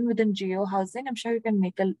received, even within Geo Housing, I'm sure you can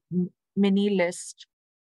make a mini list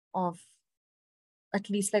of at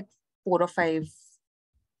least like 4 or 5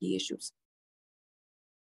 key issues.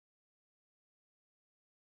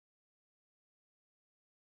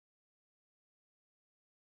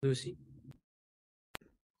 Lucy?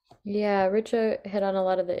 Yeah, Richa hit on a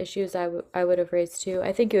lot of the issues I would have raised too.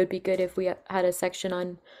 I think it would be good if we had a section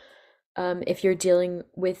on if you're dealing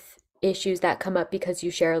with issues that come up because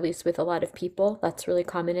you share a lease with a lot of people. That's really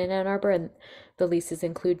common in Ann Arbor, and the leases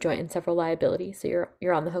include joint and several liability, so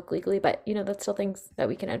you're on the hook legally. But that's still things that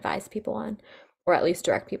we can advise people on, or at least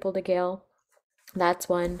direct people to Gail. That's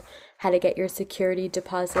one. How to get your security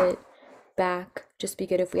deposit back. Just be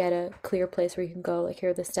good if we had a clear place where you can go, like here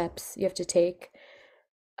are the steps you have to take.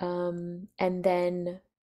 And then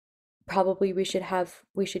probably we should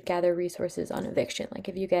gather resources on eviction. Like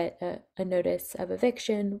if you get a notice of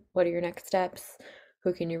eviction, what are your next steps?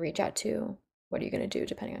 Who can you reach out to? What are you going to do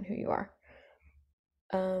depending on who you are?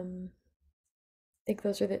 I think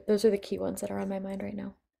those are the key ones that are on my mind right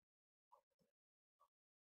now.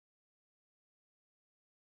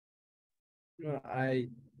 I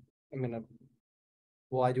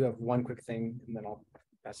do have one quick thing, and then I'll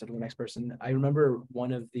pass it to the next person. I remember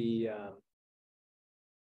one of the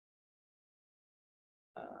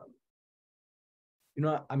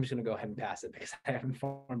I'm just gonna go ahead and pass it because I haven't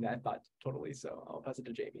formed that thought totally. So I'll pass it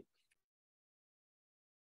to Jamie.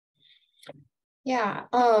 Yeah,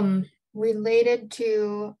 related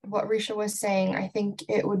to what Risha was saying, I think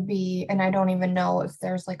it would be, and I don't even know if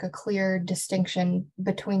there's like a clear distinction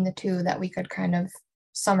between the two that we could kind of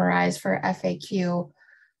summarize for FAQ,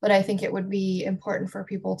 but I think it would be important for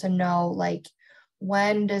people to know, like,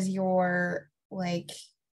 when does your, like,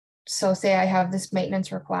 so say I have this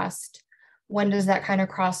maintenance request, when does that kind of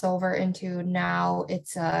cross over into now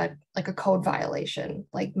it's like a code violation,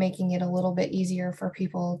 like making it a little bit easier for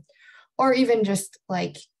people, or even just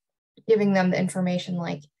like giving them the information,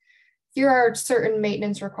 like here are certain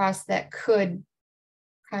maintenance requests that could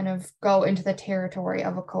kind of go into the territory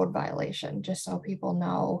of a code violation, just so people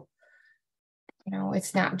know,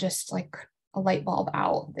 it's not just like a light bulb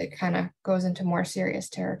out that kind of goes into more serious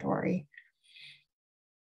territory.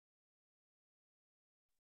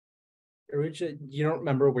 Richard, you don't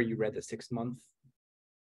remember where you read the 6-month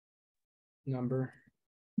number?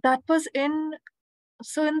 That was in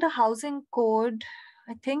the housing code,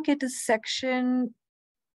 I think it is section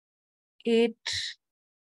 8.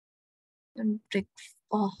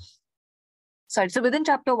 So within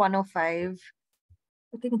chapter 105,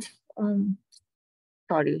 I think it's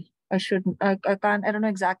sorry, I don't know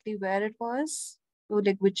exactly where it was, or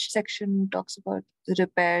like which section talks about the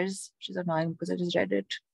repairs, which is annoying because I just read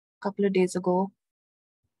it a couple of days ago.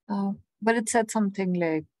 But it said something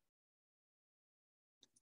like,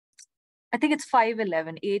 I think it's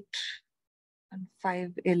 511, 8 and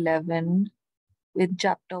 511 with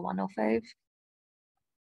chapter 105.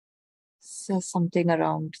 So something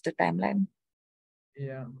around the timeline.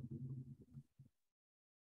 Yeah.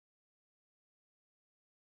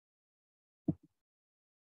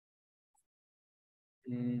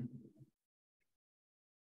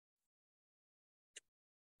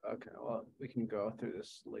 Okay, well, we can go through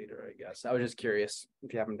this later, I guess. I was just curious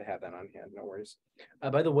if you happen to have that on hand. No worries.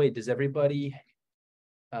 By the way, does everybody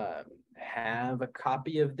have a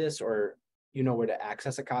copy of this, or where to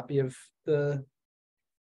access a copy of the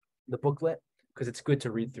booklet? Because it's good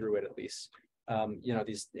to read through it at least.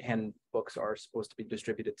 These handbooks are supposed to be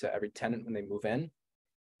distributed to every tenant when they move in,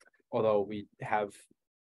 although we have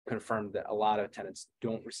confirmed that a lot of tenants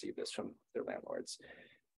don't receive this from their landlords.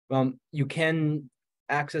 You can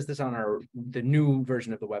access this on the new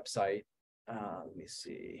version of the website. Let me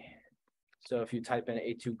see. So if you type in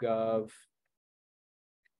a2gov,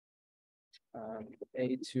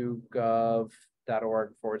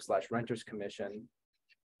 a2gov.org/renters commission,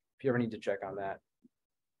 if you ever need to check on that,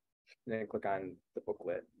 then click on the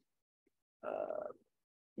booklet.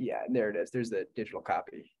 Yeah, there it is. There's the digital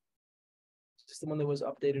copy. Is this the one that was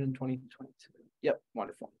updated in 2022? Yep,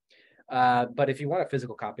 wonderful. But if you want a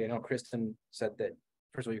physical copy, I know Kristen said that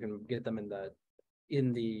first of all you can get them in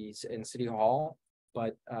City Hall,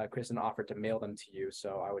 but Kristen offered to mail them to you,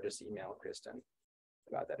 so I would just email Kristen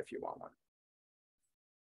about that if you want one.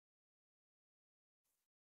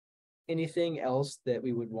 Anything else that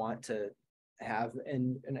we would want to have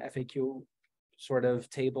in an FAQ sort of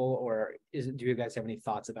table, or do you guys have any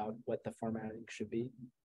thoughts about what the formatting should be?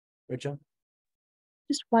 Richa?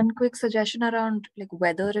 Just one quick suggestion around like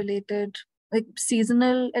weather related, like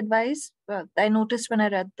seasonal advice. I noticed when I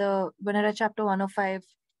read chapter 105,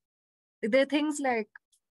 there are things like,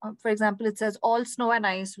 for example, it says all snow and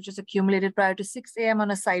ice which is accumulated prior to 6 a.m.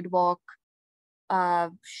 on a sidewalk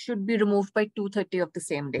should be removed by 2:30 of the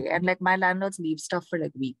same day. And like my landlords leave stuff for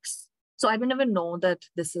like weeks. So I would never know that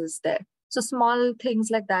this is there. So small things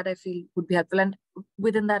like that I feel would be helpful. And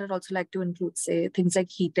within that, I'd also like to include, say, things like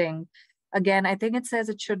heating. Again, I think it says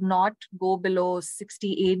it should not go below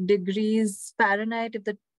 68 degrees Fahrenheit.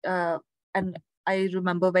 And I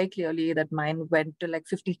remember very clearly that mine went to like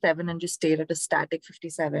 57 and just stayed at a static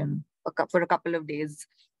 57 for a couple of days.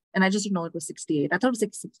 And I just didn't know it was 68. I thought it was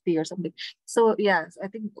like 60 or something. So yes, I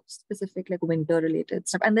think specific like winter related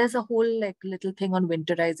stuff. And there's a whole like little thing on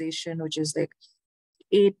winterization, which is like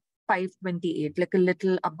 528, like a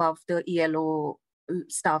little above the ELO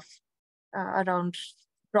stuff around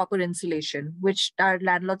proper insulation, which our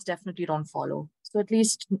landlords definitely don't follow. So at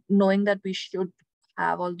least knowing that we should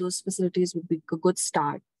have all those facilities would be a good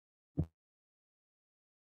start.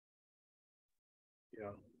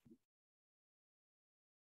 Yeah.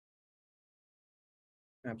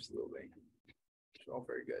 Absolutely. It's all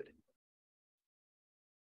very good.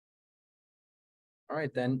 All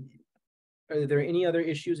right, then. Are there any other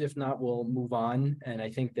issues? If not, we'll move on. And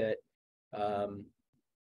I think that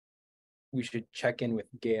we should check in with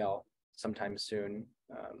Gail sometime soon.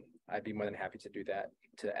 I'd be more than happy to do that,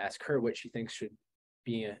 to ask her what she thinks should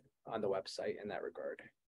be on the website in that regard.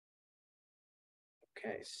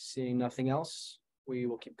 Okay, seeing nothing else, we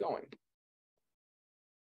will keep going.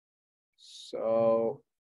 So,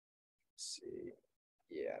 let's see.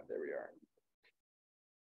 Yeah, there we are.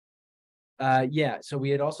 Yeah, so we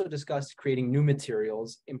had also discussed creating new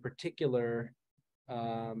materials. In particular,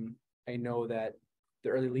 I know that the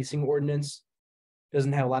early leasing ordinance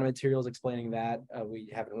doesn't have a lot of materials explaining that. We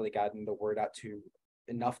haven't really gotten the word out to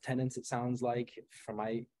enough tenants, it sounds like, from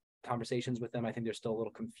my conversations with them. I think they're still a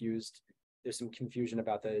little confused. There's some confusion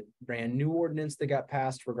about the brand new ordinance that got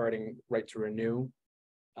passed regarding right to renew,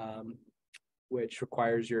 which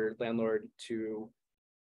requires your landlord to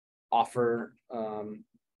offer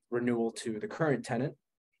renewal to the current tenant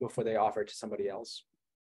before they offer it to somebody else.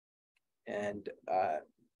 And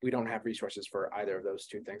we don't have resources for either of those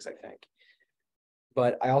two things, I think.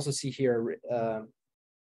 But I also see here,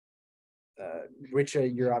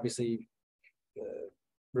 Richa, you're obviously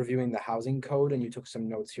reviewing the housing code and you took some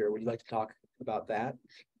notes here. Would you like to talk about that?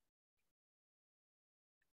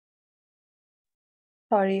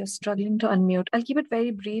 Sorry, I'm struggling to unmute. I'll keep it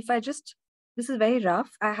very brief. This is very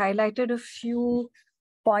rough. I highlighted a few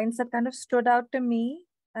points that kind of stood out to me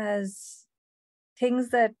as things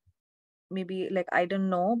that maybe like I don't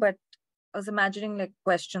know, but I was imagining like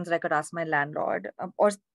questions that I could ask my landlord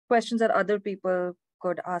or questions that other people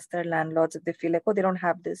could ask their landlords if they feel like, oh, they don't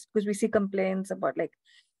have this. Because we see complaints about like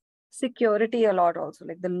security a lot also,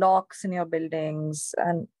 like the locks in your buildings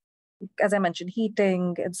and, as I mentioned,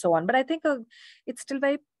 heating and so on. But I think it's still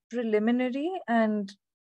very preliminary, and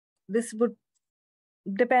this would,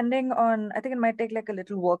 depending on, I think it might take like a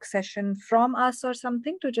little work session from us or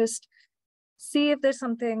something to just see if there's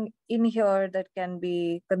something in here that can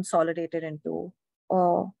be consolidated into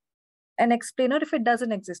an explainer if it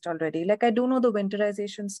doesn't exist already. Like I do know the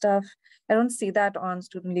winterization stuff. I don't see that on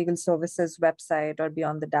Student Legal Services website or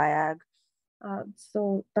beyond the diag.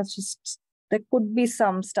 So that's just, there could be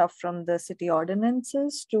some stuff from the city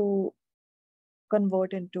ordinances to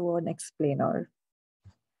convert into an explainer.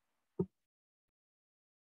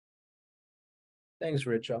 Thanks,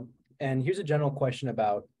 Richa. And here's a general question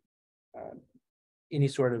about any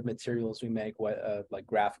sort of materials we make, like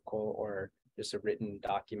graphical or just a written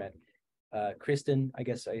document. Kristen, I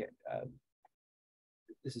guess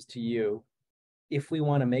this is to you. If we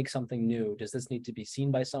want to make something new, does this need to be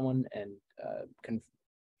seen by someone and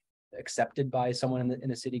accepted by someone in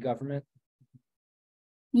the city government?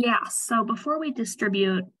 Yeah, so before we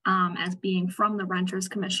distribute as being from the Renters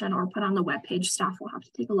Commission or put on the webpage, staff will have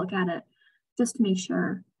to take a look at it just to make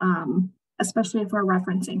sure, especially if we're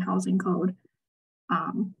referencing housing code,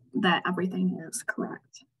 that everything is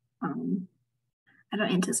correct. I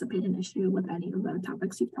don't anticipate an issue with any of the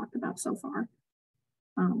topics you've talked about so far,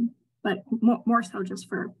 but more so just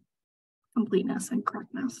for completeness and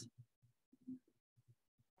correctness.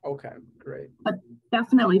 Okay, great. But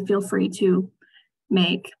definitely feel free to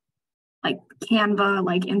make like Canva,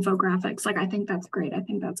 like infographics. Like, I think that's great. I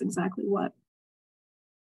think that's exactly what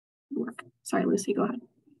work. Sorry, Lucy, go ahead.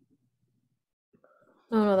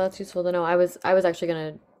 No, that's useful to know. I was actually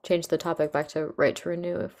gonna change the topic back to right to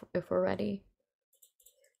renew if we're ready.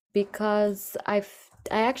 Because I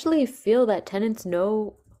actually feel that tenants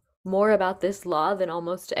know more about this law than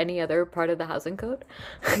almost any other part of the housing code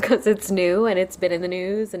because it's new and it's been in the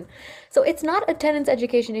news, and so it's not a tenants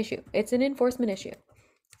education issue, it's an enforcement issue.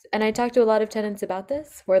 And I talk to a lot of tenants about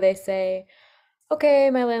this where they say,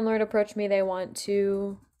 okay, my landlord approached me, they want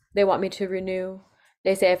me to renew.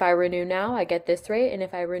 They say if I renew now I get this rate, and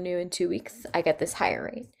if I renew in 2 weeks I get this higher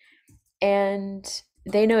rate. And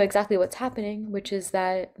they know exactly what's happening, which is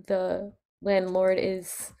that the landlord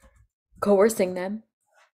is coercing them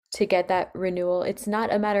to get that renewal. It's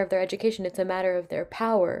not a matter of their education, it's a matter of their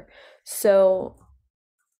power. So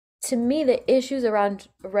to me, the issues around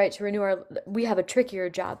right to renew are, we have a trickier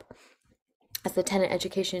job as the tenant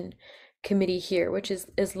education committee here, which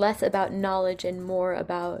is less about knowledge and more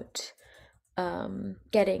about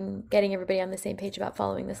getting everybody on the same page about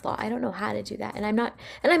following this law. I don't know how to do that, and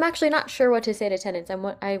I'm actually not sure what to say to tenants.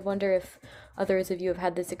 I wonder if others of you have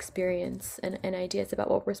had this experience and ideas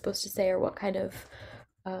about what we're supposed to say or what kind of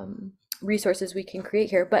resources we can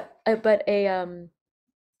create here. But a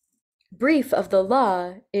brief of the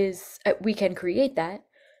law is, we can create that,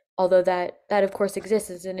 although that of course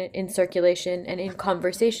exists as in circulation and in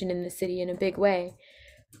conversation in the city in a big way.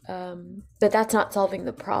 But that's not solving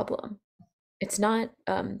the problem. It's not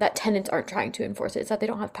that tenants aren't trying to enforce it, it's that they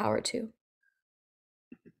don't have power to.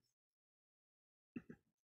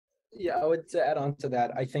 Yeah, I would add on to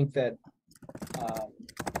that. I think that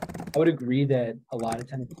I would agree that a lot of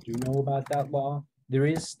tenants do know about that law. There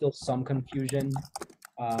is still some confusion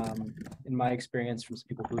in my experience from some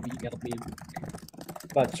people who have emailed me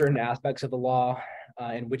about certain aspects of the law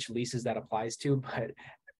and which leases that applies to, but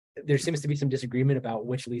there seems to be some disagreement about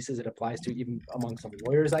which leases it applies to, even among some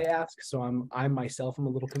lawyers I ask. So I myself am a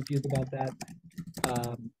little confused about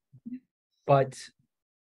that. But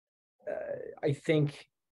I think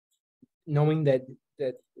knowing that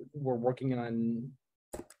we're working on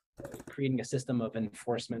creating a system of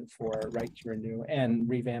enforcement for right to renew and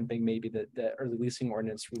revamping maybe the early leasing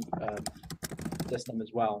ordinance system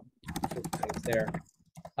as well for things there.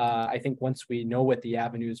 I think once we know what the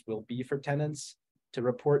avenues will be for tenants to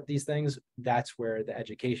report these things, that's where the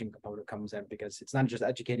education component comes in, because it's not just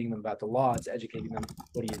educating them about the law, it's educating them,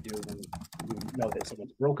 what do you do when you know that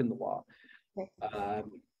someone's broken the law?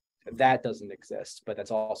 That doesn't exist, but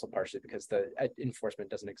that's also partially because the enforcement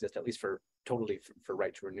doesn't exist, at least for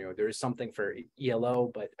right to renew. There is something for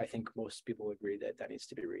ELO, but I think most people agree that needs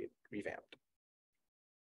to be revamped.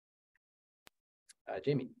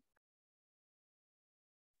 Jamie.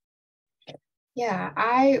 Yeah,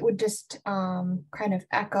 I would just kind of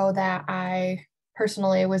echo that. I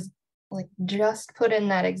personally was like just put in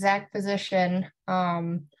that exact position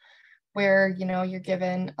where, you know, you're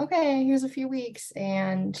given, okay, here's a few weeks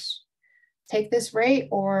and take this rate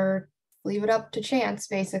or leave it up to chance,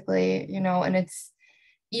 basically, you know. And it's,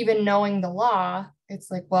 even knowing the law,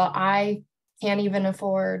 it's like, well, I can't even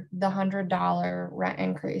afford the $100 rent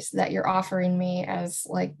increase that you're offering me as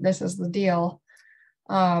like, this is the deal.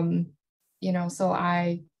 You know, so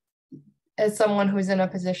I, as someone who's in a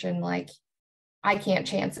position, like, I can't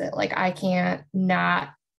chance it. Like, I can't not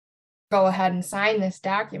go ahead and sign this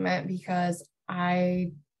document because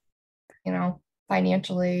I, you know,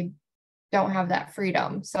 financially don't have that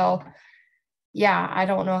freedom. So yeah, I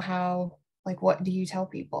don't know how, like, what do you tell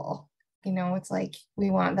people? You know, it's like, we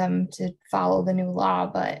want them to follow the new law,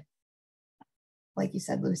 but like you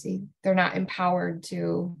said, Lucy, they're not empowered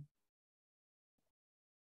to,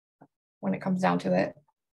 when it comes down to it.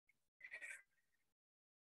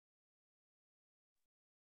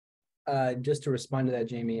 Just to respond to that,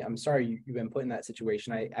 Jamie, I'm sorry you've been put in that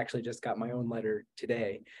situation. I actually just got my own letter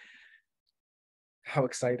today. How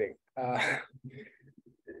exciting.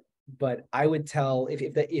 But I would tell,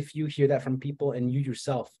 if you hear that from people, and you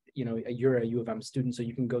yourself, you know, you're a U of M student, so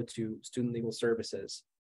you can go to Student Legal Services.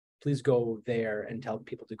 Please go there and tell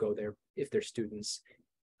people to go there if they're students.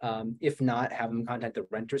 If not, have them contact the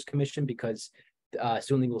Renters Commission, because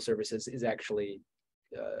Student Legal Services is actually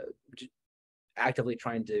actively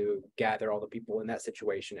trying to gather all the people in that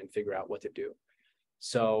situation and figure out what to do.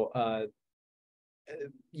 So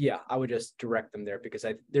yeah, I would just direct them there because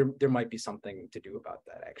there might be something to do about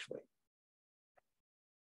that actually.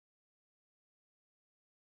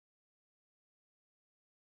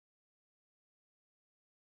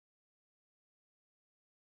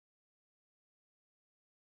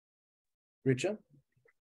 Richa?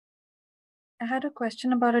 I had a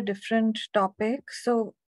question about a different topic.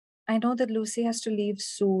 So I know that Lucy has to leave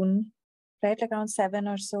soon, right? Like around 7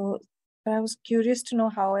 or so. But I was curious to know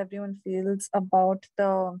how everyone feels about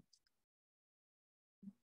the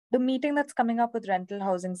meeting that's coming up with rental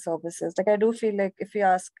housing services. Like I do feel like if we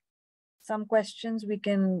ask some questions, we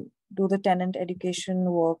can do the tenant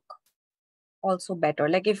education work also better.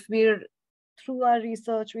 Like if we're through our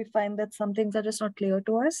research, we find that some things are just not clear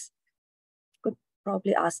to us, could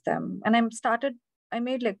probably ask them. And I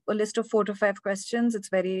made like a list of 4 to 5 questions. It's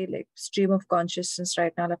very like stream of consciousness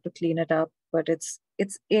right now. I'll have to clean it up, but it's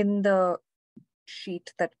in the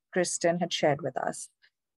sheet that Kristen had shared with us.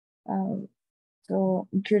 So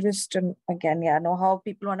I'm curious to, again, know how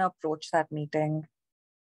people want to approach that meeting.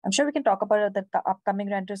 I'm sure we can talk about it at the upcoming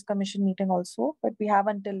Renters Commission meeting also, but we have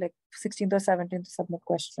until like 16th or 17th to submit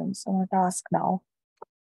questions. So I'm going to ask now.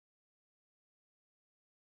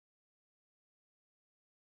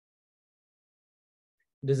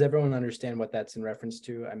 Does everyone understand what that's in reference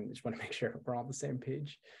to? I just want to make sure we're all on the same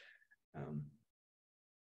page.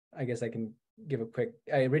 I guess I can give a quick,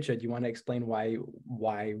 Richard, do you want to explain why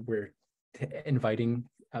we're inviting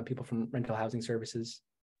people from rental housing services?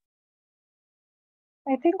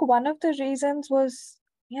 I think one of the reasons was,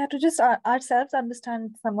 to just ourselves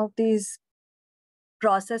understand some of these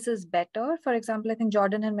processes better. For example, I think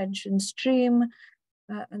Jordan had mentioned Stream,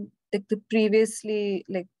 and like the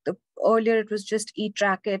earlier it was just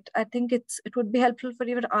eTrackIt. I think it would be helpful for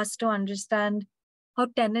even us to understand how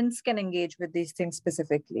tenants can engage with these things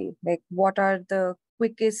specifically. Like what are the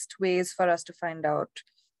quickest ways for us to find out?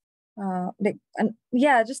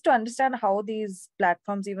 Just to understand how these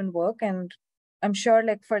platforms even work. And I'm sure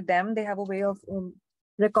like for them, they have a way of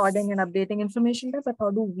recording and updating information there, but how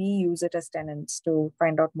do we use it as tenants to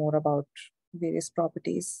find out more about various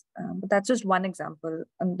properties? But that's just one example.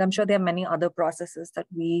 And I'm sure there are many other processes that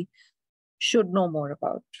we should know more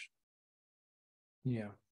about.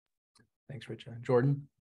 Yeah. Thanks, Richa. Jordan?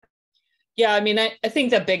 Yeah, I mean, I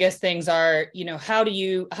think the biggest things are, how do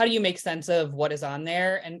you make sense of what is on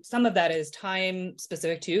there? And some of that is time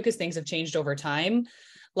specific too, because things have changed over time.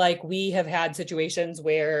 Like we have had situations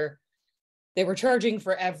where they were charging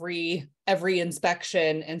for every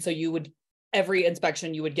inspection. And so every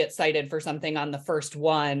inspection you would get cited for something on the first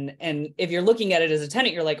one. And if you're looking at it as a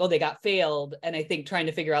tenant, you're like, oh, they got failed. And I think trying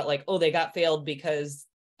to figure out like, oh, they got failed because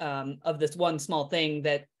of this one small thing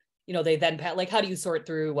that, they then like, how do you sort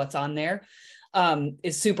through what's on there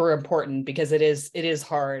is super important because it is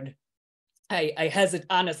hard. I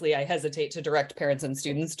hesitate to direct parents and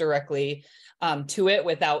students directly to it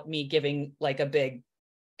without me giving like a big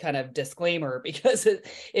kind of disclaimer because it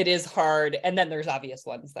is hard. And then there's obvious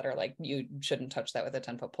ones that are like, you shouldn't touch that with a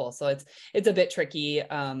 10-foot pole. So it's a bit tricky.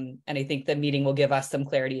 And I think the meeting will give us some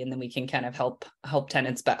clarity and then we can kind of help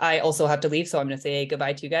tenants. But I also have to leave. So I'm going to say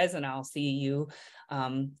goodbye to you guys and I'll see you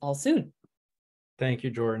all soon. Thank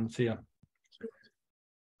you, Jordan. See ya.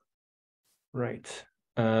 Right.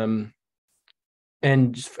 And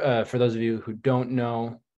just, for those of you who don't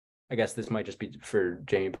know, I guess this might just be for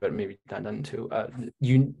Jamie, but maybe not done too.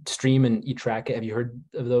 Stream and eTrackIt, have you heard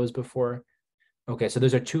of those before? Okay, so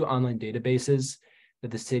those are 2 online databases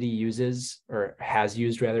that the city uses or has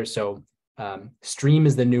used rather. So Stream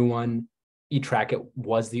is the new one. eTrackIt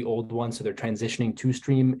was the old one. So they're transitioning to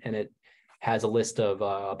Stream and it has a list of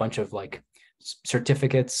a bunch of like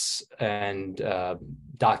certificates and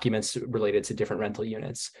documents related to different rental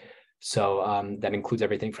units. So that includes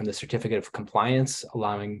everything from the certificate of compliance,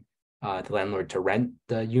 allowing the landlord to rent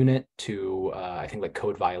the unit to, I think like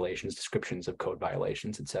code violations, descriptions of code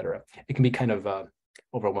violations, et cetera. It can be kind of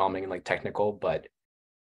overwhelming and like technical, but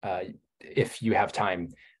if you have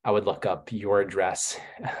time, I would look up Your Address.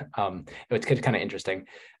 It's kind of interesting,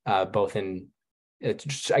 both in,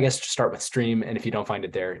 I guess, start with Stream. And if you don't find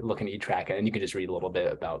it there, look in eTrackIt and you can just read a little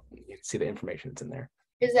bit about, you can see the information that's in there.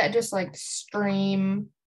 Is that just like Stream?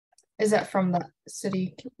 Is that from the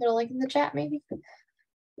city? Can you put a link in the chat maybe?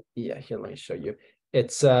 Yeah, here, let me show you.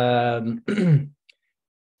 It's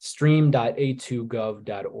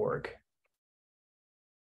stream.a2gov.org.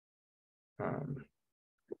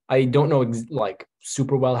 I don't know like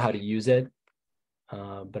super well how to use it,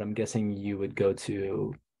 but I'm guessing you would go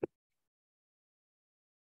to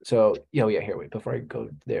So, yeah, here, wait, before I go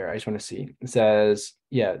there, I just want to see. It says,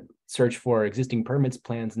 search for existing permits,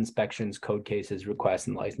 plans, inspections, code cases, requests,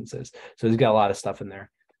 and licenses. So it's got a lot of stuff in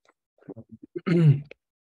there.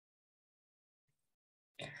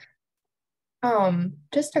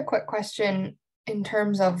 Just a quick question in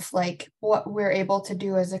terms of like what we're able to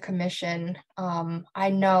do as a commission. I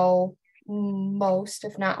know most,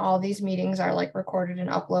 if not all, these meetings are like recorded and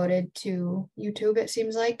uploaded to YouTube, it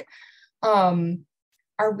seems like.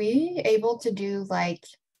 Are we able to do like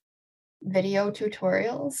video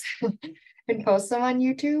tutorials and post them on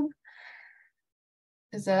YouTube?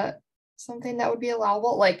 Is that something that would be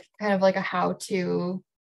allowable? Like kind of like a how-to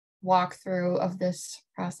walkthrough of this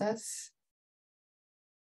process?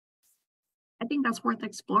 I think that's worth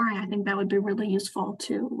exploring. I think that would be really useful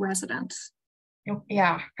to residents.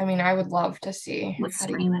 Yeah, I mean, I would love to see. Let's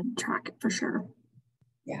stream and track it for sure.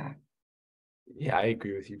 Yeah. Yeah, I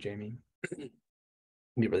agree with you, Jamie. It'd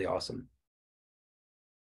be really awesome.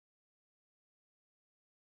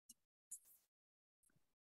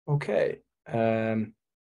 Okay.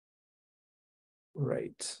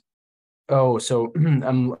 Right. Oh, so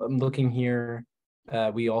I'm looking here.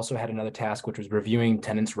 We also had another task, which was reviewing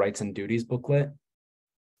tenants' rights and duties booklet.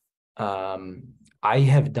 I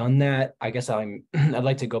have done that. I guess I'd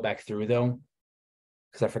like to go back through though,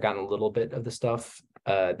 because I've forgotten a little bit of the stuff.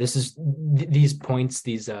 These points,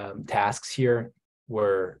 these tasks here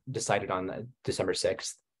were decided on December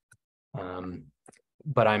 6th.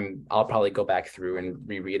 But I'll probably go back through and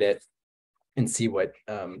reread it and see what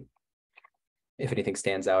if anything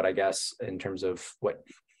stands out, I guess, in terms of what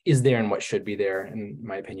is there and what should be there, in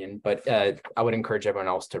my opinion. But I would encourage everyone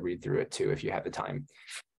else to read through it too if you have the time.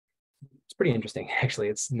 It's pretty interesting, actually.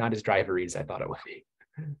 It's not as dry of a read as I thought it would be.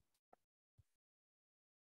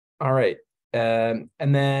 All right. And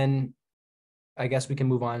then I guess we can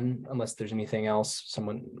move on unless there's anything else,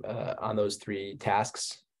 someone on those three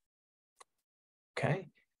tasks. Okay.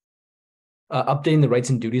 Updating the rights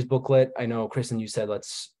and duties booklet. I know, Kristen, you said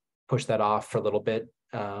let's push that off for a little bit.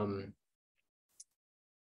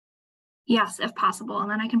 Yes, if possible. And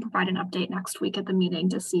then I can provide an update next week at the meeting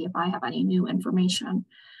to see if I have any new information.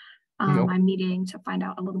 I'm meeting to find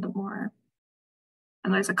out a little bit more.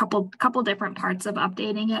 And there's a couple different parts of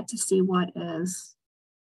updating it to see what is,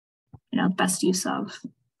 best use of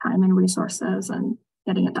time and resources and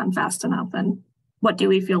getting it done fast enough. And what do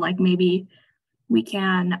we feel like maybe we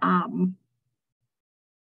can,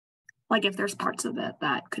 like if there's parts of it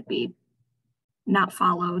that could be not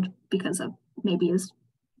followed because of maybe is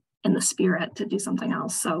in the spirit to do something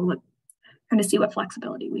else. So trying to see what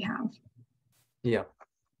flexibility we have. Yeah,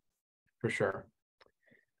 for sure.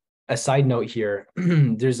 A side note here,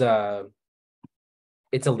 it's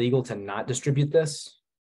illegal to not distribute this.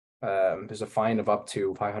 There's a fine of up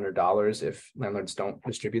to $500 if landlords don't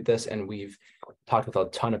distribute this. And we've talked with a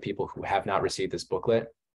ton of people who have not received this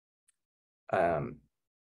booklet.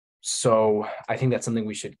 So I think that's something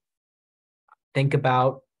we should think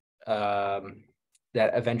about,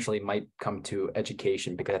 that eventually might come to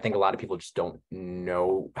education, because I think a lot of people just don't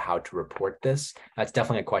know how to report this. That's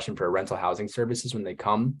definitely a question for rental housing services when they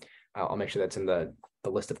come. I'll make sure that's in the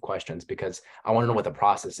list of questions, because I want to know what the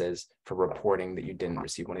process is for reporting that you didn't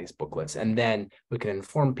receive one of these booklets. And then we can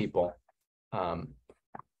inform people of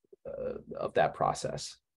that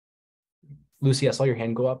process. Lucy, I saw your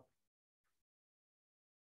hand go up.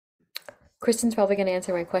 Kristen's probably going to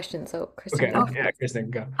answer my question. So Kristen. Okay, yeah, Kristen,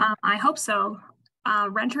 go. I hope so.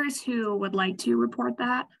 Renters who would like to report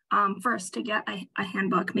that, first, to get a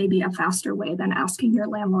handbook, maybe a faster way than asking your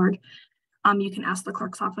landlord. You can ask the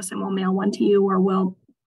clerk's office and we'll mail one to you, or we'll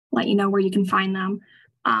let you know where you can find them.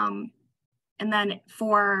 And then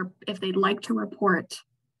if they'd like to report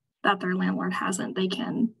that their landlord hasn't, they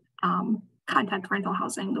can contact rental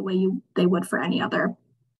housing the way they would for any other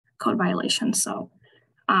code violation. So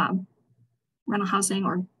rental housing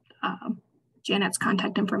or Janet's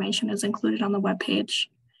contact information is included on the webpage.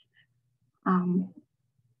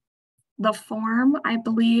 The form, I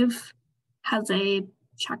believe, has a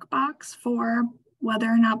checkbox for whether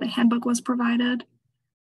or not the handbook was provided.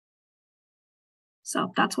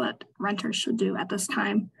 So that's what renters should do at this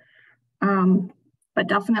time. But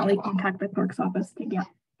definitely contact the clerk's office to get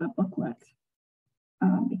the booklet,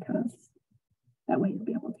 because that way you'll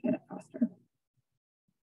be able to get it faster.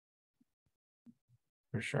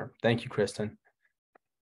 For sure. Thank you, Kristen.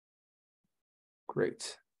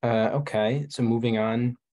 Great. Okay, so moving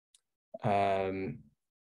on.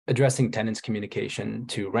 Addressing tenants' communication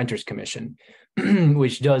to Renters Commission,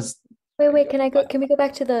 which does. Wait, can we go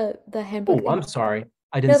back to the handbook? Oh, I'm sorry.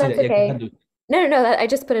 I didn't see that. Okay. No, I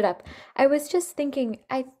just put it up. I was just thinking,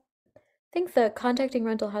 think the contacting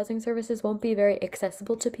rental housing services won't be very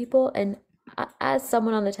accessible to people. And as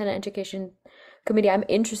someone on the tenant education committee, I'm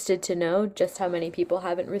interested to know just how many people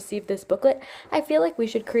haven't received this booklet. I feel like we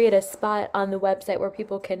should create a spot on the website where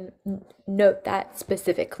people can note that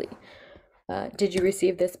specifically. Did you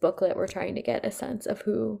receive this booklet? We're trying to get a sense of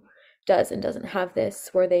who does and doesn't have this,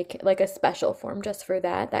 where they can, like a special form just for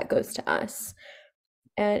that goes to us.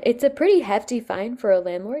 And it's a pretty hefty fine for a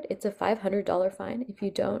landlord. It's a $500 fine if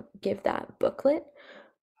you don't give that booklet,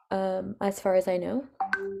 as far as I know.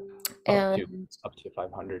 And up to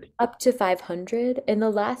 500. Up to 500. In the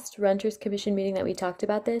last Renters Commission meeting that we talked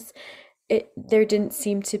about this, there didn't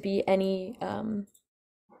seem to be any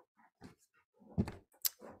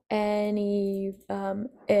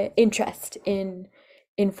interest in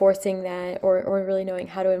enforcing that or really knowing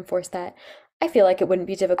how to enforce that. I feel like it wouldn't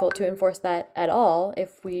be difficult to enforce that at all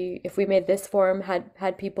if we made this form,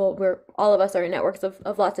 had people, where all of us are in networks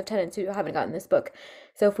of lots of tenants who haven't gotten this book.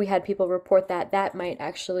 So if we had people report that might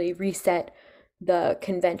actually reset the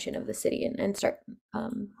convention of the city and start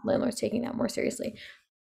landlords taking that more seriously.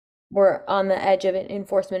 We're on the edge of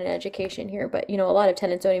enforcement and education here, but a lot of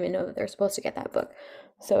tenants don't even know that they're supposed to get that book.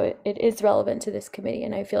 So it is relevant to this committee,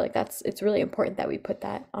 and I feel like it's really important that we put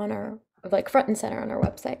that on our, like, front and center on our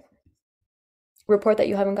website. Report that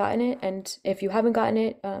you haven't gotten it, and if you haven't gotten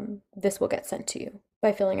it, this will get sent to you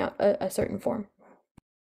by filling out a certain form.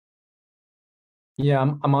 Yeah,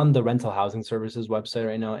 I'm on the rental housing services website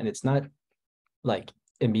right now, and it's not like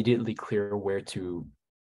immediately clear where to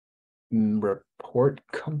report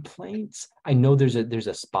complaints. I know there's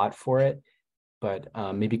a spot for it, but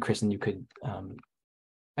maybe Kristen, you could.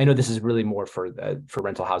 I know this is really more for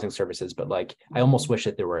rental housing services, but like I almost wish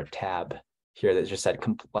that there were a tab here that just said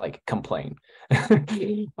complain.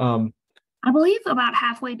 I believe about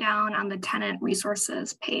halfway down on the tenant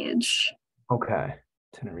resources page. Okay,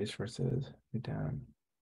 tenant resources down.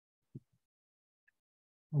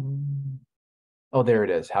 Oh, there it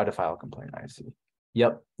is. How to file a complaint. I see.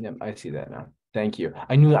 Yep, I see that now. Thank you.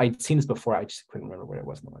 I knew I'd seen this before. I just couldn't remember where it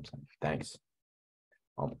was on the website. Thanks.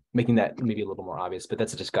 Making that maybe a little more obvious, but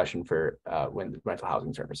that's a discussion for when rental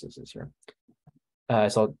housing services is here.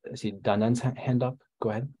 So I see Dandan's hand up.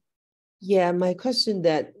 Go ahead. Yeah, my question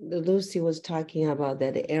that Lucy was talking about,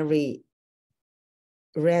 that every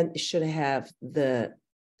rent should have the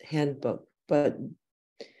handbook, but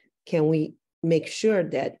can we make sure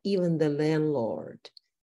that even the landlord,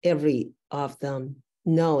 every of them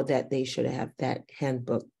know that they should have that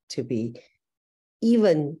handbook to be,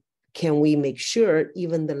 even can we make sure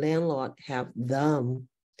even the landlord have them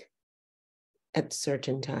at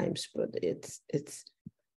certain times? But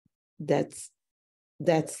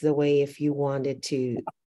that's the way. If you wanted to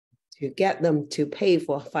get them to pay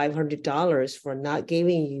for $500 for not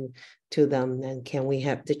giving you to them, then can we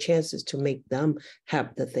have the chances to make them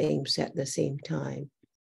have the things at the same time?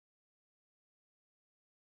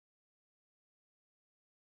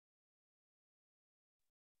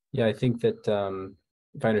 Yeah, I think that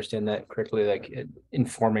if I understand that correctly, like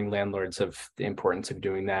informing landlords of the importance of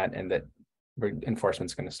doing that, and that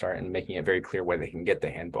enforcement's going to start, and making it very clear where they can get the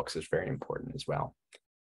handbooks is very important as well.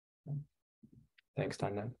 Thanks,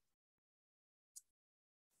 Dandan.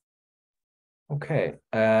 Okay,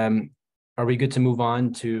 are we good to move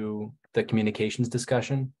on to the communications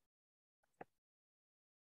discussion?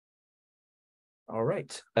 All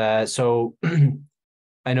right, so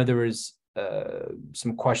I know there was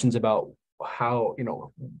some questions about how,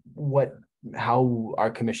 how our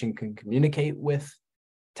commission can communicate with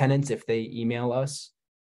tenants if they email us.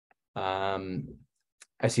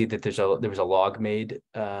 I see that there was a log made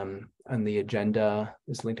on the agenda,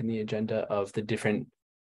 is linked in the agenda, of the different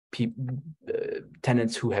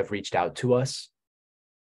tenants who have reached out to us.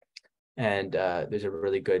 And there's a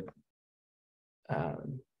really good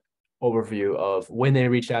overview of when they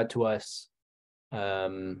reached out to us,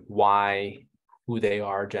 why, who they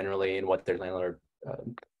are generally, and what their landlord,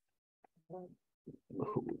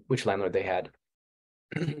 which landlord they had.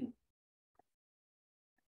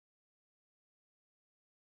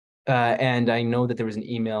 And I know that there was some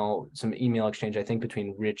email exchange, I think,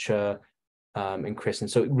 between Richa and Kristen.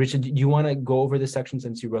 So Richa, do you want to go over this section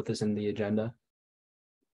since you wrote this in the agenda?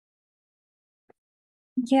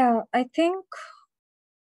 Yeah, I think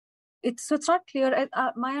it's not clear.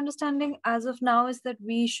 My understanding as of now is that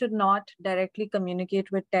we should not directly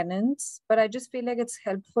communicate with tenants, but I just feel like it's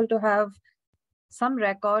helpful to have some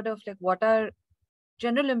record of like what our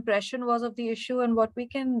general impression was of the issue and what we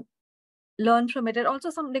can learn from it. And also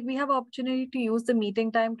we have opportunity to use the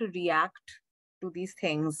meeting time to react to these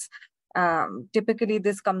things. Typically,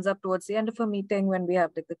 this comes up towards the end of a meeting when we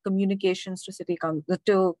have like the communications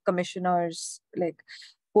to commissioners, like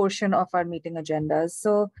portion of our meeting agendas.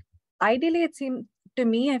 So ideally, it seemed to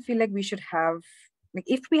me, I feel like we should have, like,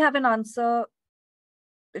 if we have an answer,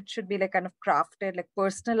 it should be like kind of crafted, like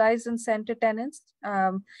personalized and sent to tenants.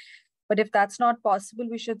 But if that's not possible,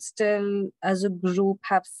 we should still, as a group,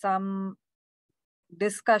 have some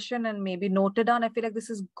discussion and maybe noted down. I feel like this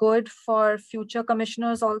is good for future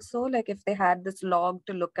commissioners also. Like if they had this log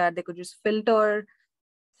to look at, they could just filter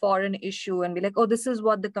for an issue and be like, oh, this is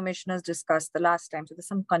what the commissioners discussed the last time. So there's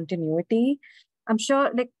some continuity. I'm sure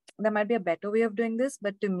like there might be a better way of doing this,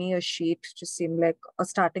 but to me, a sheet just seemed like a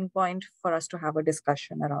starting point for us to have a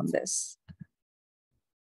discussion around this.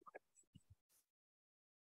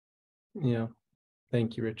 Yeah.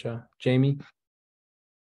 Thank you, Richa. Jamie?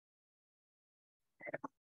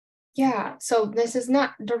 Yeah, so this is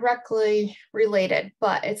not directly related,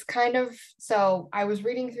 but it's kind of, so I was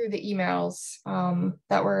reading through the emails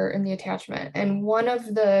that were in the attachment, and one of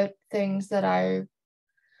the things that I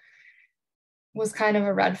was kind of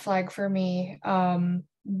a red flag for me,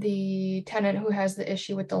 the tenant who has the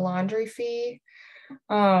issue with the laundry fee,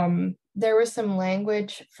 there was some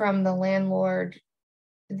language from the landlord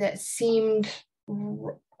that seemed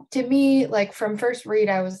to me, like from first read,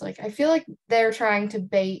 I was like, I feel like they're trying to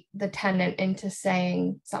bait the tenant into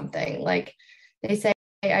saying something. Like they say,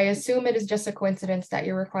 I assume it is just a coincidence that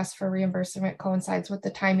your request for reimbursement coincides with the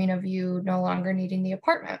timing of you no longer needing the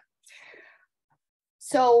apartment.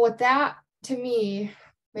 So what that to me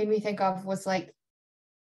made me think of was like,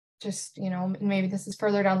 just, you know, maybe this is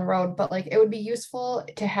further down the road, but like it would be useful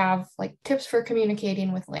to have like tips for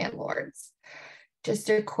communicating with landlords. Just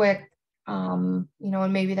a quick, you know,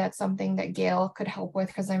 and maybe that's something that Gail could help with,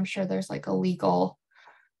 because I'm sure there's like a legal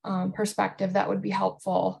perspective that would be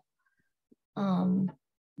helpful.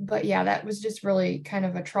 But yeah, that was just really kind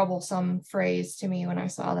of a troublesome phrase to me when I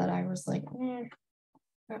saw that. I was like,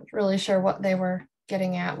 not really sure what they were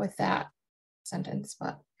getting at with that sentence,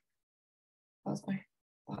 but that was my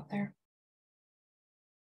thought there.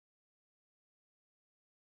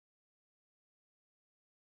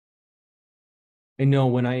 I know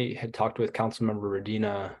when I had talked with Councilmember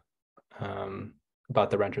Radina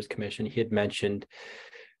about the Renters Commission, he had mentioned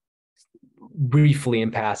briefly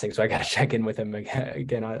in passing, so I got to check in with him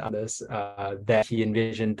again on this, that he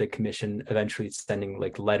envisioned the commission eventually sending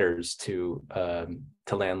like letters to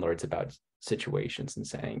landlords about situations and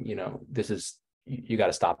saying, you know, this is, you got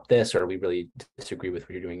to stop this, or we really disagree with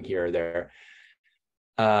what you're doing here or there.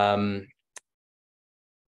 And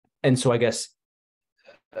so I guess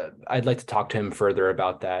I'd like to talk to him further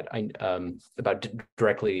about that, about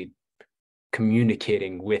directly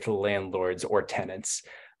communicating with landlords or tenants.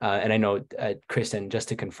 And I know, Kristen, just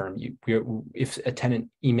to confirm, if a tenant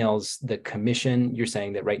emails the commission, you're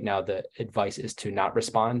saying that right now the advice is to not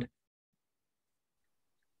respond?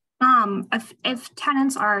 If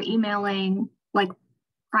tenants are emailing like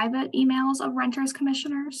private emails of renters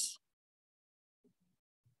commissioners,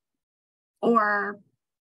 or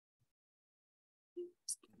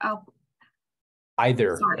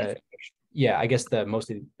either. Yeah, I guess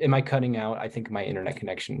mostly, am I cutting out? I think my internet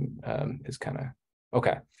connection is kind of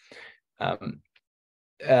okay.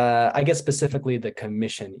 I guess specifically the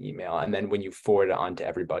commission email, and then when you forward it on to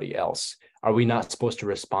everybody else, are we not supposed to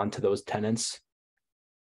respond to those tenants?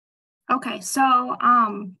 Okay, so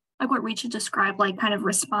like what Richa described, like kind of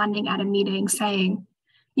responding at a meeting saying,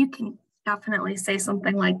 you can definitely say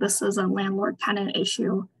something like, this is a landlord tenant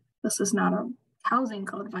issue. This is not a housing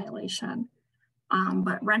code violation.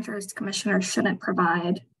 But renters commissioners shouldn't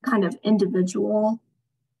provide kind of individual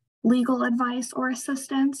legal advice or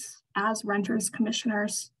assistance as renters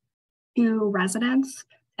commissioners to residents.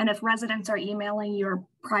 And if residents are emailing your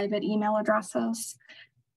private email addresses,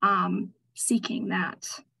 seeking that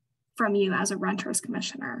from you as a renters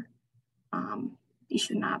commissioner, you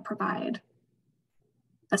should not provide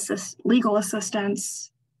legal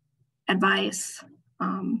assistance, advice.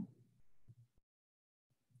 I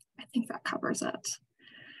think that covers it.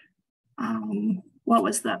 What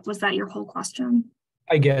was that? Was that your whole question?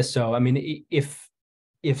 I guess so. I mean, if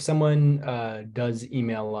someone does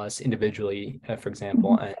email us individually, for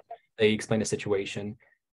example, and they explain a situation,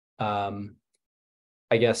 I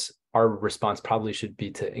guess our response probably should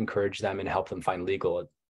be to encourage them and help them find legal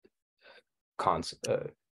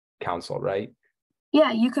counsel, right?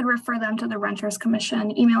 Yeah, you could refer them to the Renters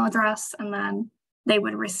Commission email address, and then they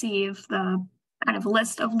would receive the kind of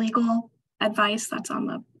list of legal advice that's on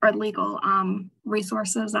the, or legal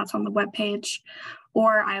resources that's on the webpage.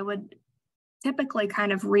 Or I would typically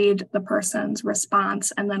kind of read the person's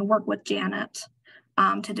response and then work with Janet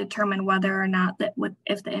to determine whether or not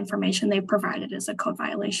if the information they provided is a code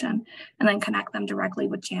violation, and then connect them directly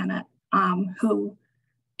with Janet, who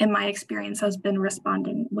in my experience has been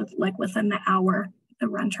responding within the hour, the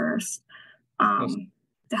renters,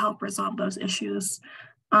 to help resolve those issues.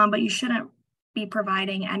 But you shouldn't be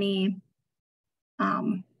providing any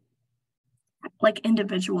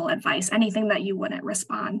individual advice, anything that you wouldn't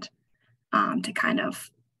respond to kind of,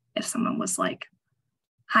 if someone was like,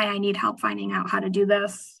 hi, I need help finding out how to do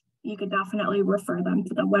this, you could definitely refer them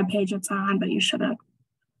to the webpage it's on, but you shouldn't,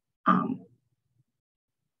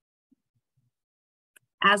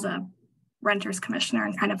 as a renters commissioner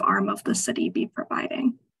and kind of arm of the city, be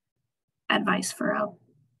providing advice for a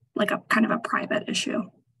kind of a private issue.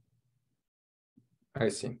 I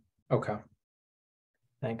see. Okay.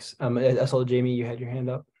 Thanks. SL Jamie, you had your hand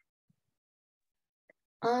up.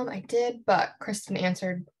 I did, but Kristen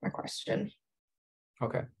answered my question.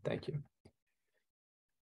 Okay, thank you.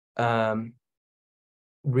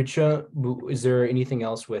 Richa, is there anything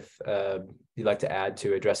else you'd like to add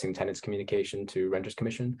to addressing tenants' communication to Renters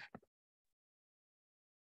Commission?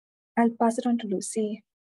 I'll pass it on to Lucy.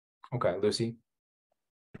 Okay, Lucy.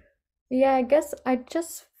 Yeah, I guess I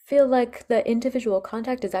just feel like the individual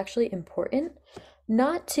contact is actually important,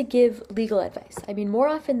 not to give legal advice. I mean, more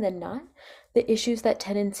often than not, the issues that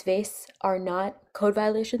tenants face are not code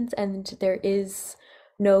violations, and there is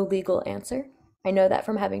no legal answer. I know that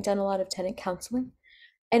from having done a lot of tenant counseling.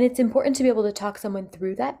 And it's important to be able to talk someone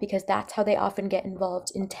through that, because that's how they often get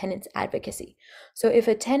involved in tenants advocacy. So if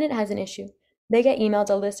a tenant has an issue, they get emailed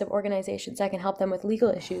a list of organizations that can help them with legal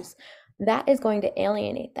issues. That is going to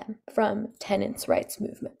alienate them from tenants' rights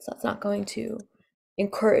movements. That's not going to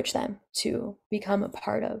encourage them to become a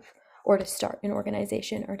part of, or to start an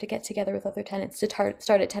organization, or to get together with other tenants to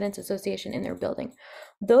start a tenants association in their building.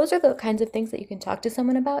 Those are the kinds of things that you can talk to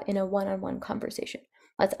someone about in a one-on-one conversation.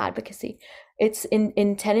 That's advocacy. It's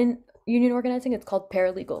in tenant union organizing, it's called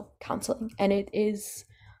paralegal counseling, and it is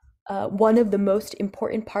one of the most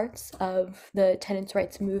important parts of the tenants'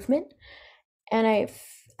 rights movement. And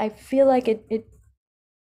I feel like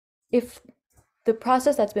if the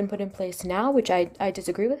process that's been put in place now, which I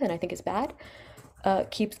disagree with and I think is bad,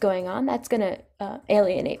 keeps going on, that's going to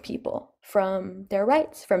alienate people from their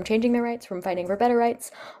rights, from changing their rights, from fighting for better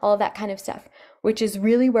rights, all of that kind of stuff, which is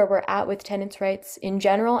really where we're at with tenants' rights in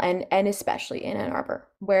general, and especially in Ann Arbor,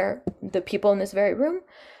 where the people in this very room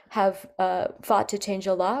have fought to change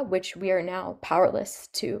a law which we are now powerless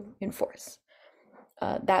to enforce.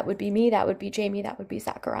 That would be me, that would be Jamie, that would be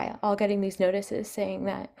Zachariah, all getting these notices saying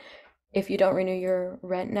that if you don't renew your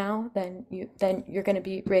rent now, then you're going to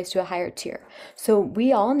be raised to a higher tier. So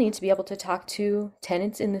we all need to be able to talk to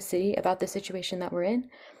tenants in the city about the situation that we're in,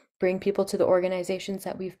 bring people to the organizations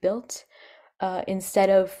that we've built, instead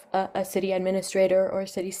of a city administrator or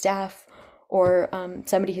city staff or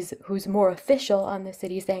somebody who's more official on the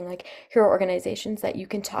city saying, like, here are organizations that you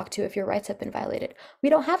can talk to if your rights have been violated. We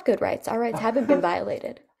don't have good rights. Our rights haven't been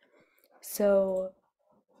violated. So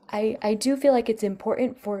I do feel like it's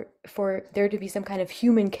important for there to be some kind of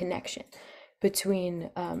human connection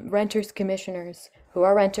between renters commissioners who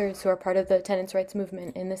are renters, who are part of the tenants' rights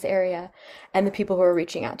movement in this area, and the people who are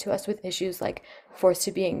reaching out to us with issues like forced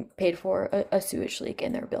to being paid for a sewage leak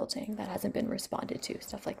in their building that hasn't been responded to,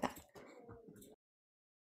 stuff like that.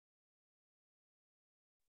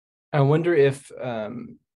 I wonder if, I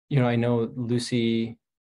know Lucy,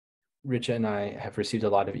 Richa, and I have received a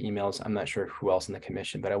lot of emails. I'm not sure who else in the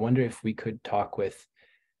commission, but I wonder if we could talk with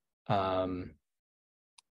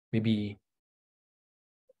maybe,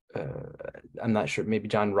 I'm not sure, maybe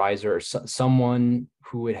John Reiser or someone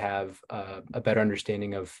who would have a better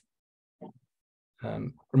understanding of,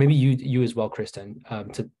 or maybe you as well, Kristen,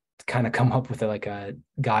 to kind of come up with a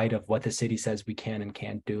guide of what the city says we can and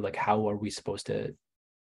can't do. Like, how are we supposed to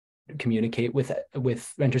communicate with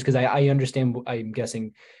renters? Because I understand, I'm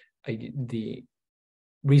guessing the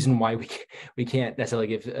reason why we can't necessarily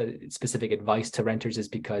give specific advice to renters is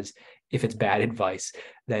because if it's bad advice,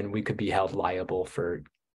 then we could be held liable for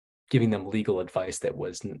giving them legal advice that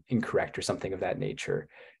was incorrect or something of that nature.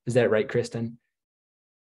 Is that right, Kristen?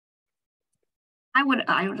 I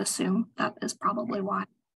would assume that is probably why.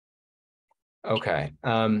 Okay.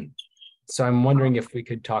 So I'm wondering if we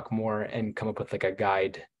could talk more and come up with a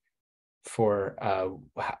guide for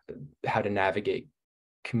how to navigate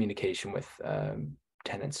communication with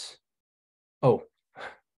tenants. Oh,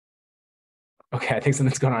 okay. I think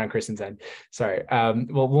something's going on Kristen's end. Sorry.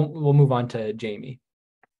 Well, we'll move on to Jamie.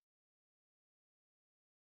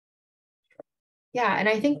 Yeah, and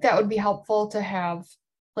I think that would be helpful to have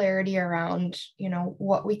clarity around,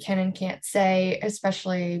 what we can and can't say,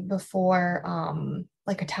 especially before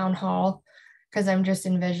like a town hall, because I'm just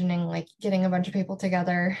envisioning like getting a bunch of people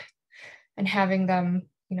together and having them,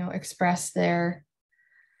 express their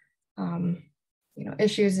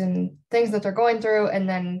issues and things that they're going through, and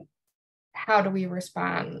then how do we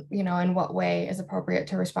respond, in what way is appropriate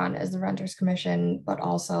to respond as the Renters Commission, but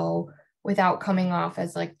also without coming off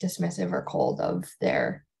as like dismissive or cold of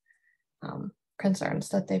their concerns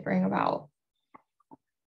that they bring about.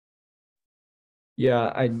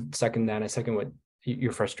 Yeah, I second that. I second what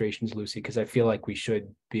your frustrations, Lucy, because I feel like we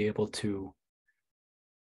should be able to,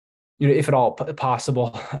 if at all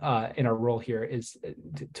possible, in our role here is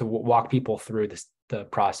to walk people through the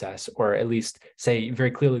process, or at least say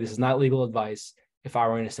very clearly, this is not legal advice. If I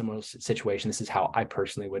were in a similar situation, this is how I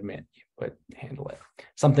personally would handle it.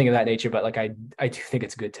 Something of that nature. But like I do think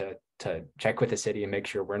it's good to check with the city and make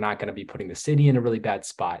sure we're not going to be putting the city in a really bad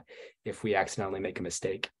spot if we accidentally make a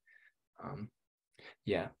mistake.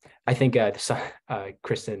 Yeah, I think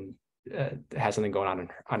Kristen has something going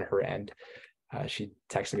on her end. She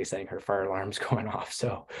texted me saying her fire alarm's going off,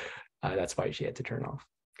 so that's why she had to turn off.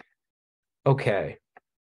 Okay,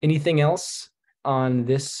 anything else on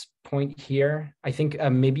this point here? I think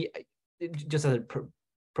maybe just a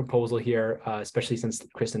proposal here, especially since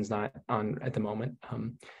Kristen's not on at the moment.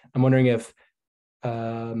 I'm wondering if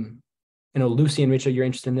Lucy and Richard, you're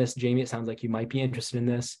interested in this. Jamie, it sounds like you might be interested in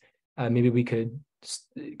this. Maybe we could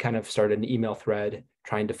kind of start an email thread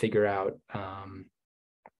trying to figure out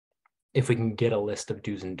if we can get a list of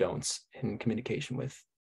do's and don'ts in communication with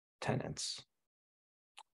tenants.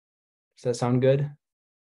 Does that sound good?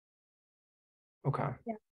 Okay.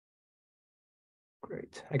 Yeah.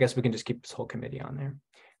 Great. I guess we can just keep this whole committee on there.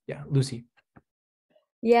 Yeah, Lucy.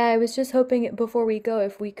 Yeah, I was just hoping before we go,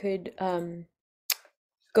 if we could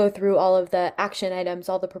go through all of the action items,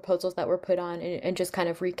 all the proposals that were put on, and just kind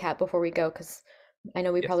of recap before we go, because I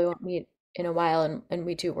know we probably won't meet in a while, and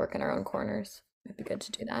we do work in our own corners. It'd be good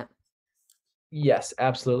to do that. Yes,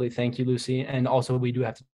 absolutely. Thank you, Lucy. And also, we do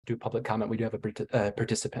have to do public comment. We do have a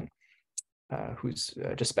participant who's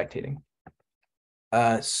just spectating.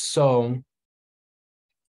 So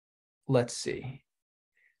let's see.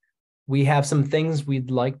 We have some things we'd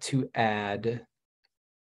like to add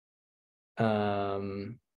for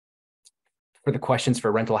the questions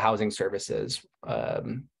for rental housing services.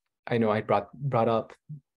 I know I brought up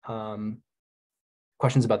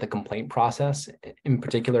questions about the complaint process, in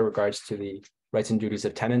particular regards to the rights and duties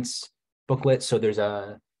of tenants booklet. So there's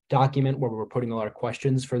a document where we're putting all our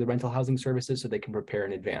questions for the rental housing services so they can prepare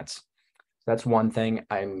in advance. So that's one thing.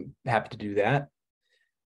 I'm happy to do that.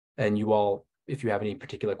 And you all, if you have any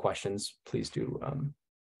particular questions, please do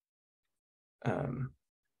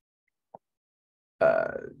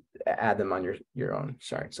add them on your own.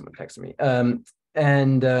 Sorry, someone texted me.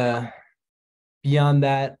 And beyond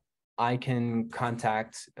that, I can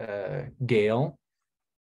contact Gail,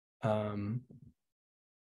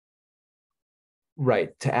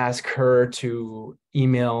 right, to ask her to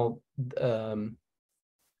email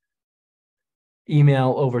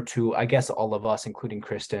over to, I guess, all of us, including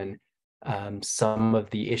Kristen, some of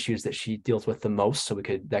the issues that she deals with the most, so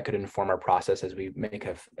that could inform our process as we make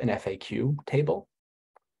an FAQ table.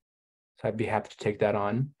 So I'd be happy to take that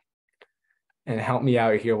on. And help me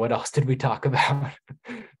out here. What else did we talk about?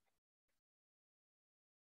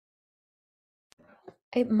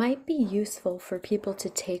 It might be useful for people to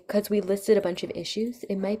take, because we listed a bunch of issues,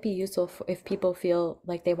 it might be useful if people feel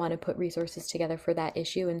like they want to put resources together for that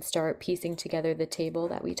issue and start piecing together the table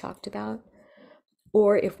that we talked about.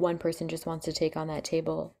 Or if one person just wants to take on that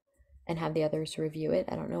table and have the others review it.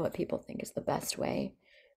 I don't know what people think is the best way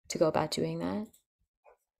to go about doing that.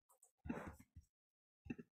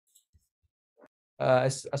 I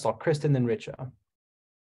saw Kristen, then Richa. All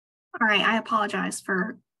right, I apologize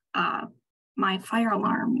for my fire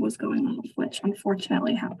alarm was going off, which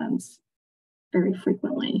unfortunately happens very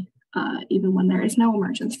frequently, even when there is no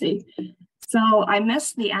emergency. So I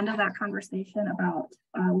missed the end of that conversation about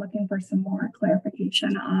looking for some more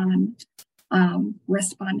clarification on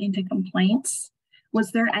responding to complaints.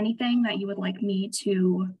 Was there anything that you would like me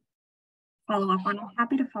to follow up on? I'm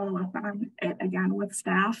happy to follow up on it again with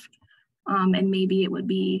staff. And maybe it would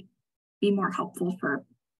be more helpful for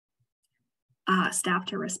staff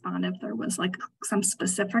to respond if there was like some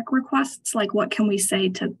specific requests, like what can we say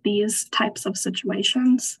to these types of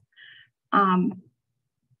situations?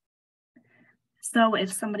 So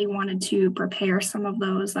if somebody wanted to prepare some of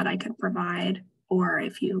those that I could provide, or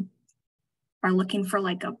if you are looking for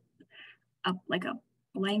like a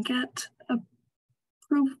blanket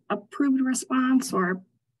approved response, or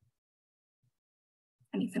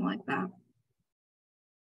anything like that.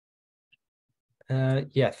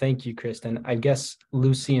 Yeah, thank you, Kristen. I guess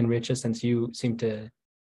Lucy and Richa, since you seem to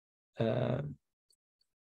have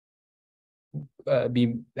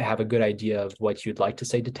a good idea of what you'd like to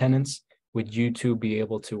say to tenants, would you two be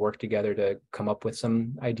able to work together to come up with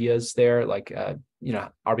some ideas there? Like, are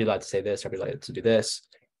we allowed to say this? Are we allowed to do this?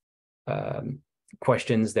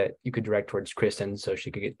 Questions that you could direct towards Kristen so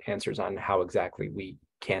she could get answers on how exactly we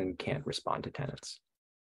can't respond to tenants.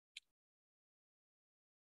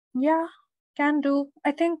 Yeah, can do.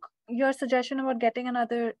 I think your suggestion about getting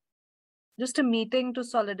just a meeting to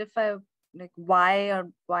solidify like why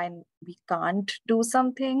we can't do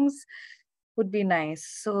some things would be nice.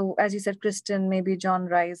 So as you said, Kristen, maybe John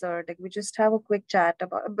Reiser, like we just have a quick chat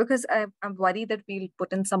about, because I'm worried that we'll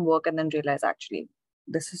put in some work and then realize actually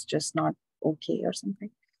this is just not okay or something.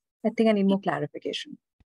 I think I need more clarification.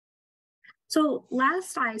 So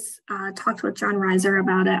last I talked with John Reiser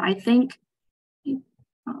about it, I think,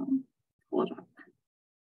 hold on.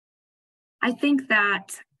 I think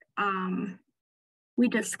that we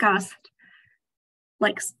discussed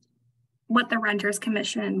like what the Renters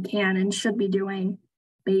Commission can and should be doing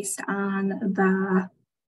based on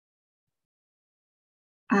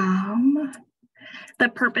the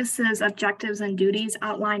purposes, objectives, and duties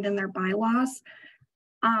outlined in their bylaws.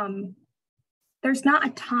 There's not a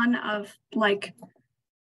ton of like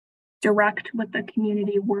direct with the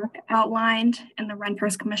community work outlined in the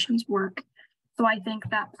Renters Commission's work. So I think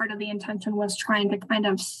that part of the intention was trying to kind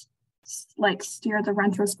of like steer the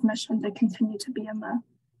Renters Commission to continue to be in the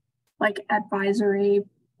like advisory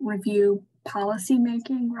review policy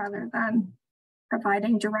making rather than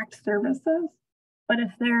providing direct services. But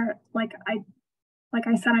if they're like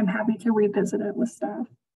I said, I'm happy to revisit it with staff.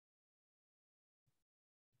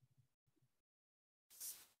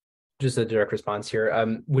 Just a direct response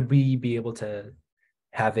here. Would we be able to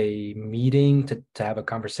have a meeting to have a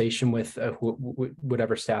conversation with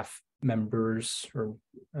whatever staff members or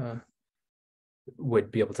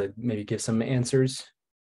would be able to maybe give some answers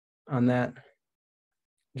on that,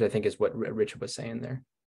 which I think is what Richard was saying there.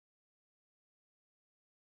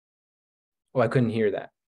 Oh, I couldn't hear that.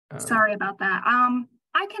 Sorry about that.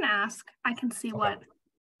 I can ask. I can see what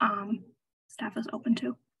staff is open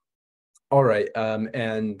to. All right.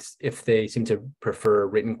 And if they seem to prefer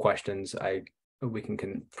written questions, we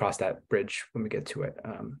can cross that bridge when we get to it.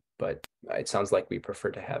 But it sounds like we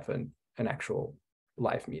prefer to have an actual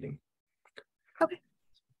live meeting. Okay.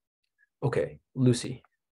 Okay, Lucy.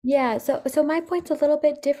 Yeah, so my point's a little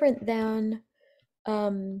bit different than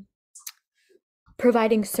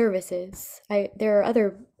providing services. There are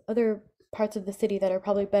other parts of the city that are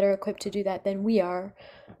probably better equipped to do that than we are,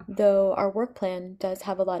 though our work plan does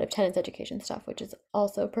have a lot of tenants education stuff, which is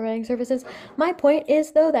also providing services. My point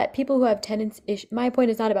is, though, that people who have tenants, my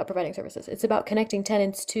point is not about providing services. It's about connecting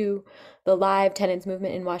tenants to the live tenants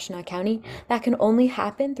movement in Washtenaw County. That can only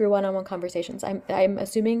happen through one-on-one conversations. I'm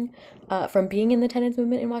assuming from being in the tenants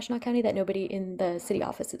movement in Washtenaw County that nobody in the city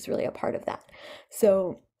office is really a part of that.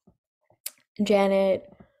 So Janet,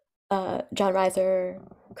 John Reiser,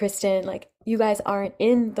 Kristen, like you guys aren't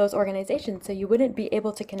in those organizations, so you wouldn't be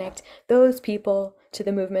able to connect those people to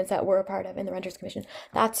the movements that we're a part of in the Renters Commission.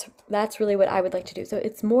 That's really what I would like to do. So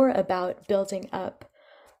it's more about building up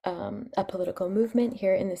a political movement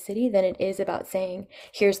here in the city than it is about saying,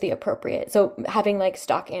 here's the appropriate. So having like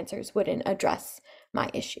stock answers wouldn't address my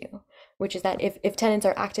issue, which is that if tenants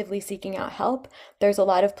are actively seeking out help, there's a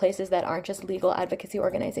lot of places that aren't just legal advocacy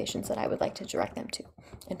organizations that I would like to direct them to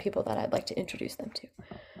and people that I'd like to introduce them to.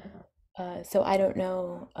 So I don't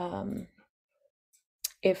know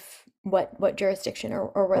if what jurisdiction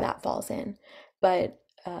or where that falls in, but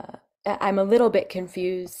I'm a little bit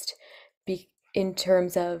confused in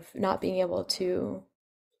terms of not being able to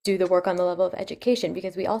do the work on the level of education,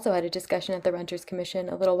 because we also had a discussion at the Renters Commission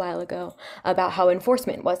a little while ago about how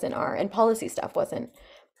enforcement wasn't and policy stuff wasn't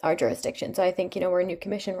our jurisdiction. So I think, we're a new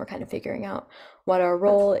commission, we're kind of figuring out what our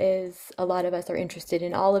role is. A lot of us are interested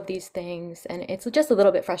in all of these things, and it's just a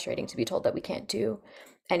little bit frustrating to be told that we can't do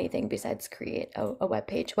anything besides create a web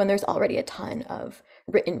page when there's already a ton of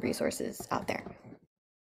written resources out there.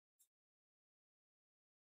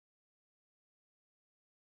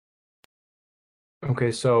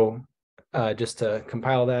 Okay, so just to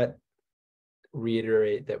compile that,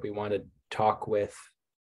 reiterate that we want to talk with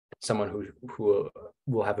someone who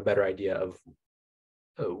will have a better idea of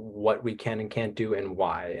what we can and can't do and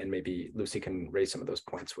why, and maybe Lucy can raise some of those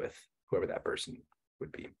points with whoever that person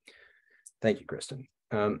would be. Thank you, Kristen.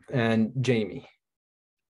 And Jamie.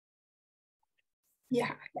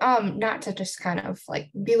 Yeah, not to just kind of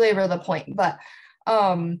like belabor the point, but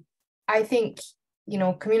I think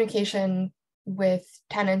communication with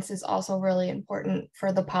tenants is also really important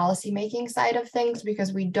for the policymaking side of things,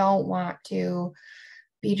 because we don't want to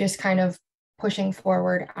be just kind of pushing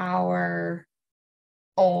forward our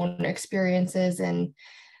own experiences. And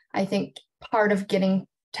I think part of getting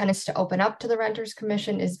tenants to open up to the Renters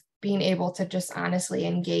Commission is being able to just honestly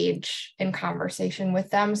engage in conversation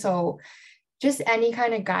with them. So just any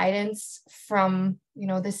kind of guidance from,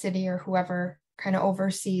 the city or whoever kind of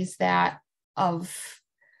oversees that, of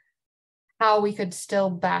how we could still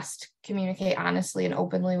best communicate honestly and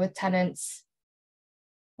openly with tenants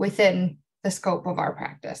within the scope of our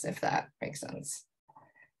practice, if that makes sense.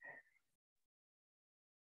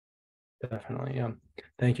 Definitely, yeah.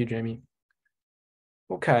 Thank you, Jamie.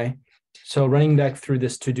 Okay, so running back through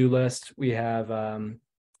this to-do list, we have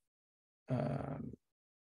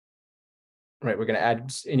right, we're going to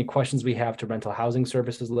add any questions we have to rental housing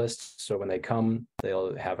services list. So when they come,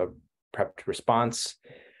 they'll have a prepped response.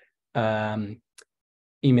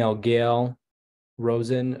 Email Gail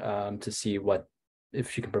Rosen to see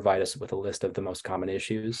if she can provide us with a list of the most common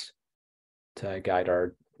issues to guide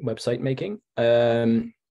our website making.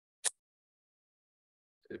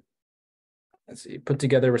 Let's see, put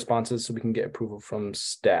together responses so we can get approval from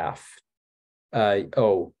staff. Right.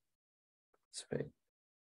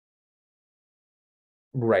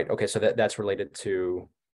 Okay. So that's related to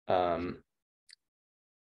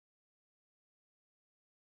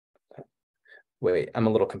wait, I'm a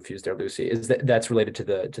little confused there, Lucy. Is that's related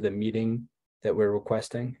to the meeting that we're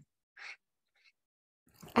requesting?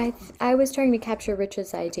 I was trying to capture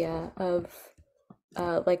Rich's idea of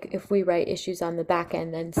like if we write issues on the back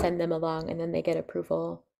end and send them along and then they get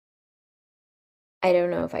approval. I don't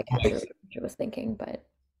know if I captured what Rich was thinking, but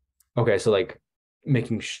okay, so like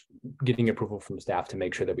getting approval from staff to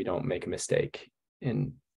make sure that we don't make a mistake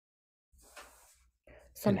in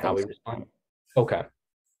how we respond. Okay.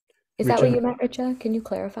 Is that what you meant, Richa? Can you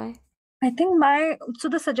clarify? I think so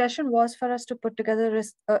the suggestion was for us to put together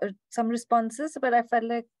some responses, but I felt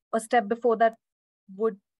like a step before that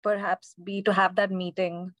would perhaps be to have that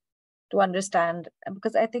meeting to understand,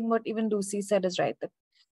 because I think what even Lucy said is right, that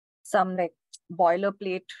some like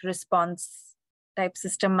boilerplate response type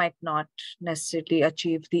system might not necessarily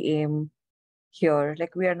achieve the aim here.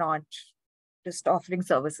 Like we are not just offering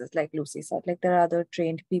services, like Lucy said, like there are other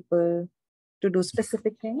trained people to do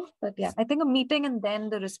specific things. But yeah, I think a meeting and then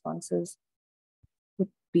the responses would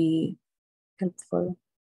be helpful.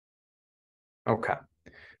 Okay.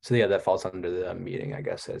 So yeah, that falls under the meeting, I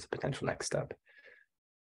guess, as a potential next step.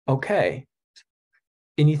 Okay.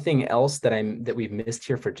 Anything else that we've missed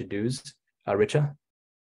here for to-dos, Richa?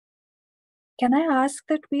 Can I ask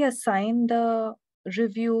that we assign the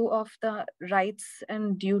review of the rights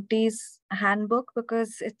and duties handbook,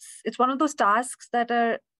 because it's one of those tasks that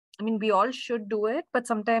are, I mean, we all should do it, but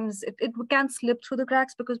sometimes it can slip through the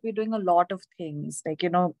cracks because we're doing a lot of things. Like, I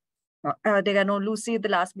know Lucy, the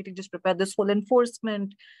last meeting, just prepared this whole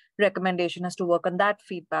enforcement recommendation, has to work on that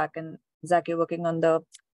feedback, and Zach, you're working on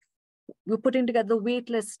we're putting together the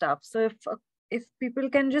waitlist stuff. So if people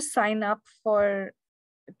can just sign up to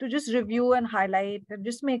just review and highlight and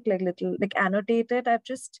just make like little, like annotate it. I've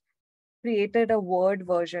just created a Word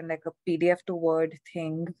version, like a PDF to Word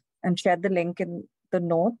thing, and shared the link in the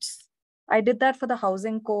notes. I did that for the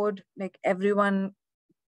housing code. Like everyone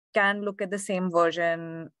can look at the same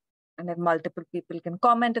version, and then multiple people can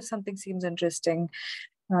comment if something seems interesting.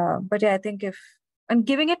 But yeah, I think and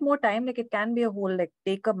giving it more time, like it can be a whole, like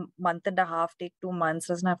take a month and a half, take 2 months,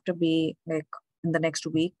 doesn't have to be like in the next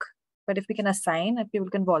week. But if we can assign and people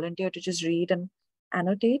can volunteer to just read and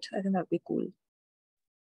annotate, I think that'd be cool.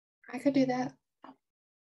 I could do that.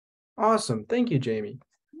 Awesome. Thank you, Jamie.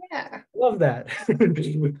 Yeah. Love that.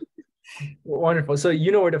 Wonderful. So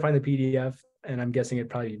you know where to find the PDF, and I'm guessing it'd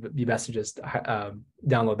probably be best to just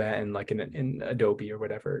download that and like in Adobe or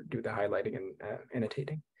whatever, do the highlighting and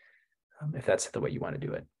annotating, if that's the way you want to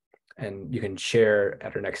do it. And you can share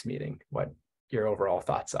at our next meeting what your overall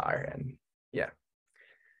thoughts are. And yeah,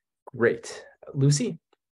 great. Lucy?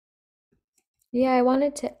 Yeah, I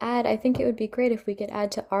wanted to add, I think it would be great if we could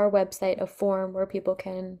add to our website a form where people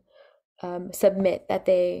can submit that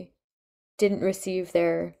they didn't receive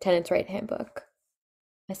their tenants' right handbook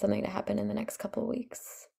as something to happen in the next couple of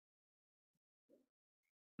weeks.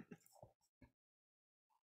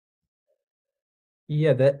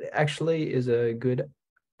 Yeah, that actually is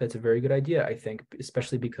that's a very good idea, I think,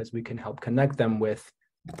 especially because we can help connect them with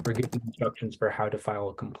or give them instructions for how to file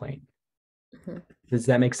a complaint. Mm-hmm. Does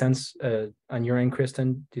that make sense on your end,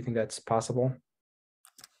 Kristen? Do you think that's possible?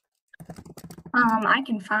 I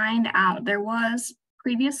can find out. There was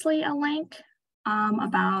previously a link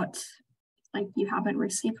about like you haven't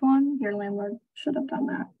received one, your landlord should have done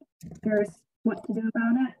that. Here's what to do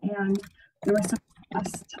about it, and there was some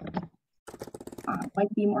request to like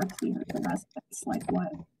be more clear to residents, like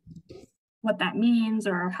what that means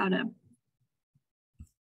or how to.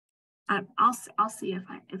 I'll see if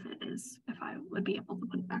I would be able to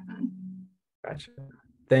put it back on. Gotcha.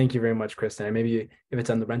 Thank you very much, Kristen. And maybe if it's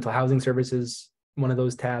on the rental housing services, one of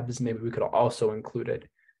those tabs, maybe we could also include it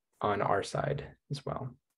on our side as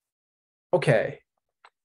well. Okay.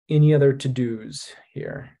 Any other to-dos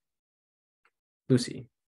here? Lucy.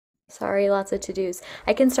 Sorry, lots of to-dos.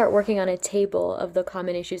 I can start working on a table of the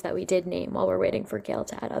common issues that we did name while we're waiting for Gail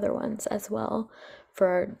to add other ones as well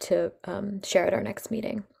to share at our next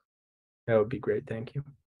meeting. That would be great. Thank you.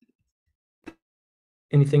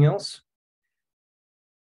 Anything else?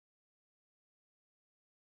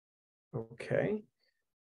 Okay.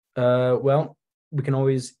 Well, we can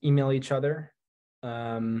always email each other.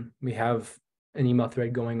 We have an email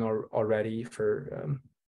thread going already for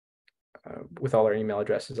with all our email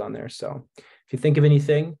addresses on there. So if you think of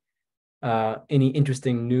anything, any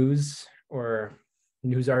interesting news or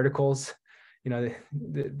news articles,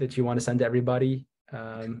 that you want to send to everybody,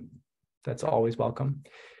 that's always welcome.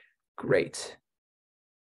 Great.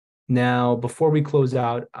 Now, before we close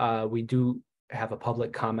out, we do have a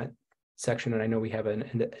public comment section, and I know we have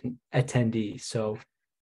an attendee. So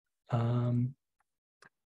here,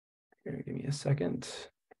 give me a second.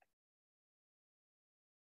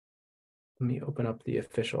 Let me open up the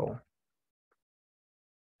official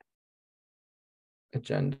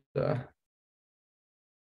agenda.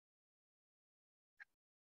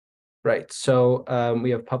 Right, so we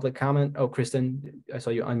have public comment. Oh, Kristen, I saw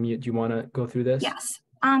you unmute. Do you want to go through this? Yes.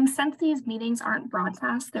 Since these meetings aren't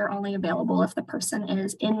broadcast, they're only available if the person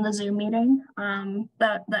is in the Zoom meeting.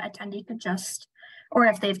 The attendee could just, or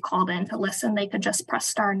if they've called in to listen, they could just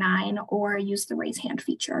press *9 or use the raise hand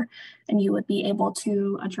feature, and you would be able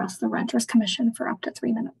to address the Renters Commission for up to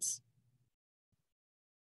 3 minutes.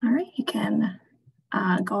 All right, you can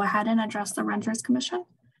go ahead and address the Renters Commission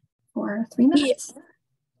for 3 minutes. Yeah.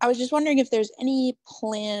 I was just wondering if there's any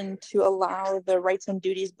plan to allow the rights and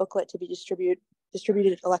duties booklet to be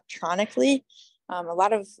distributed electronically. A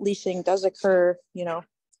lot of leasing does occur,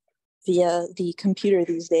 via the computer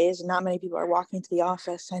these days, and not many people are walking to the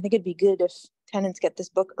office. I think it'd be good if tenants get this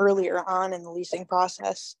book earlier on in the leasing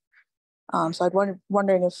process. So I'd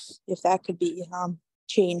wondering if that could be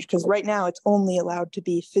changed, because right now it's only allowed to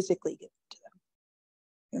be physically given to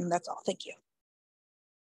them. And that's all. Thank you.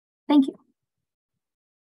 Thank you.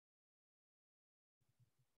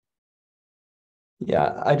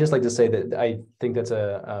 Yeah, I'd just like to say that I think that's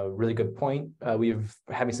a really good point. We've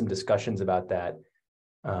having some discussions about that,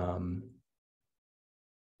 but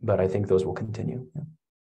I think those will continue. Yeah.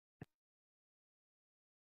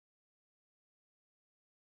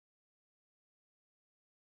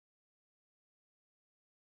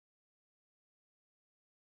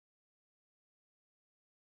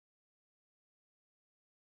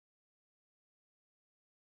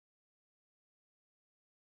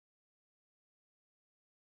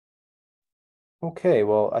 Okay,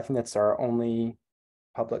 well, I think that's our only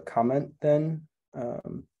public comment then.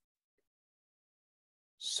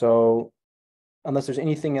 So unless there's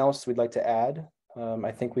anything else we'd like to add,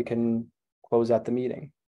 I think we can close out the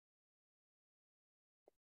meeting.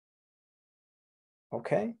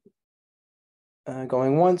 Okay.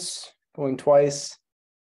 Going once, going twice.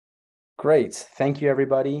 Great. Thank you,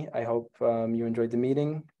 everybody. I hope you enjoyed the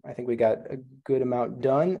meeting. I think we got a good amount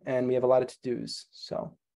done, and we have a lot of to-dos.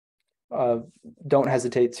 So don't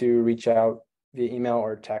hesitate to reach out via email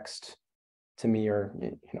or text to me or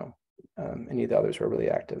any of the others who are really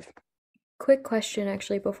active. Quick question,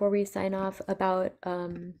 actually, before we sign off about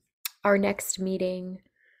our next meeting.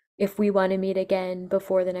 If we want to meet again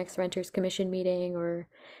before the next Renters Commission meeting, or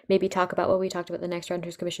maybe talk about what we talked about the next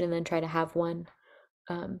Renters Commission and then try to have one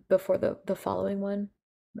before the following one.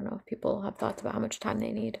 I don't know if people have thoughts about how much time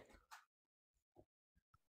they need.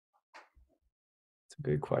 It's a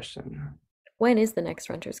good question. When is the next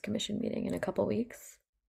Renters Commission meeting? In a couple weeks?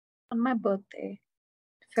 On my birthday,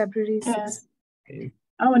 February 6th. Okay.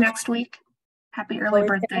 Oh, next week. Happy early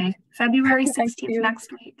birthday. February 16th, you.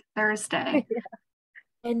 next week, Thursday.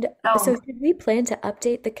 And so should we plan to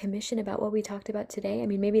update the commission about what we talked about today? I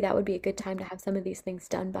mean, maybe that would be a good time to have some of these things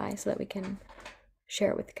done by so that we can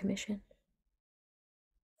share it with the commission.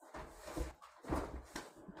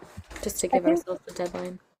 Just to give ourselves a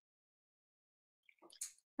deadline.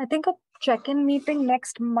 I think a check-in meeting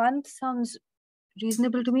next month sounds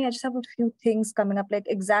reasonable to me. I just have a few things coming up, like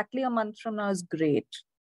exactly a month from now is great.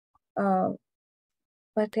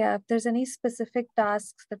 But yeah, if there's any specific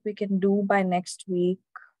tasks that we can do by next week,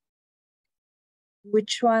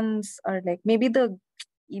 which ones are like maybe the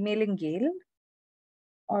emailing Gail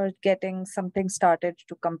or getting something started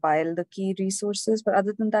to compile the key resources. But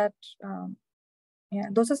other than that, yeah,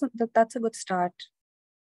 that's a good start,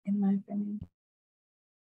 in my opinion.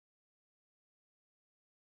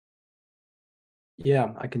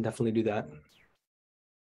 Yeah, I can definitely do that.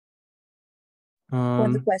 For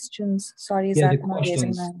the questions, sorry, yeah, Zach, the I'm not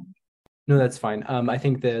raising questions. my hand. No, that's fine. I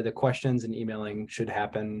think the questions and emailing should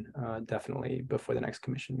happen definitely before the next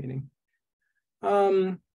commission meeting.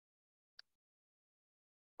 I'm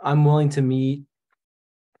willing to meet.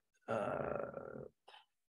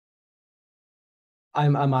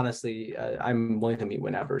 I'm honestly I'm willing to meet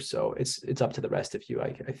whenever, so it's up to the rest of you.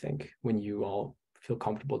 I think when you all feel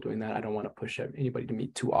comfortable doing that. I don't want to push anybody to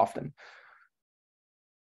meet too often.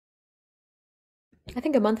 I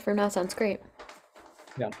think a month from now sounds great.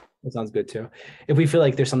 Yeah, that sounds good too. If we feel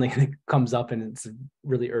like there's something that comes up and it's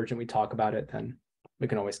really urgent, we talk about it, then we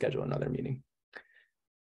can always schedule another meeting.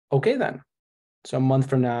 Okay, then. So a month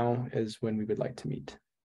from now is when we would like to meet.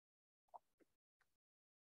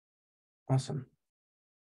 Awesome.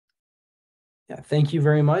 Yeah, thank you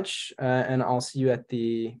very much. And I'll see you at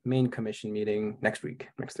the main commission meeting next week,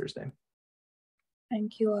 next Thursday.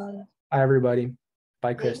 Thank you all. Bye, everybody.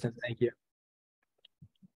 Bye, Kristen. Thank you.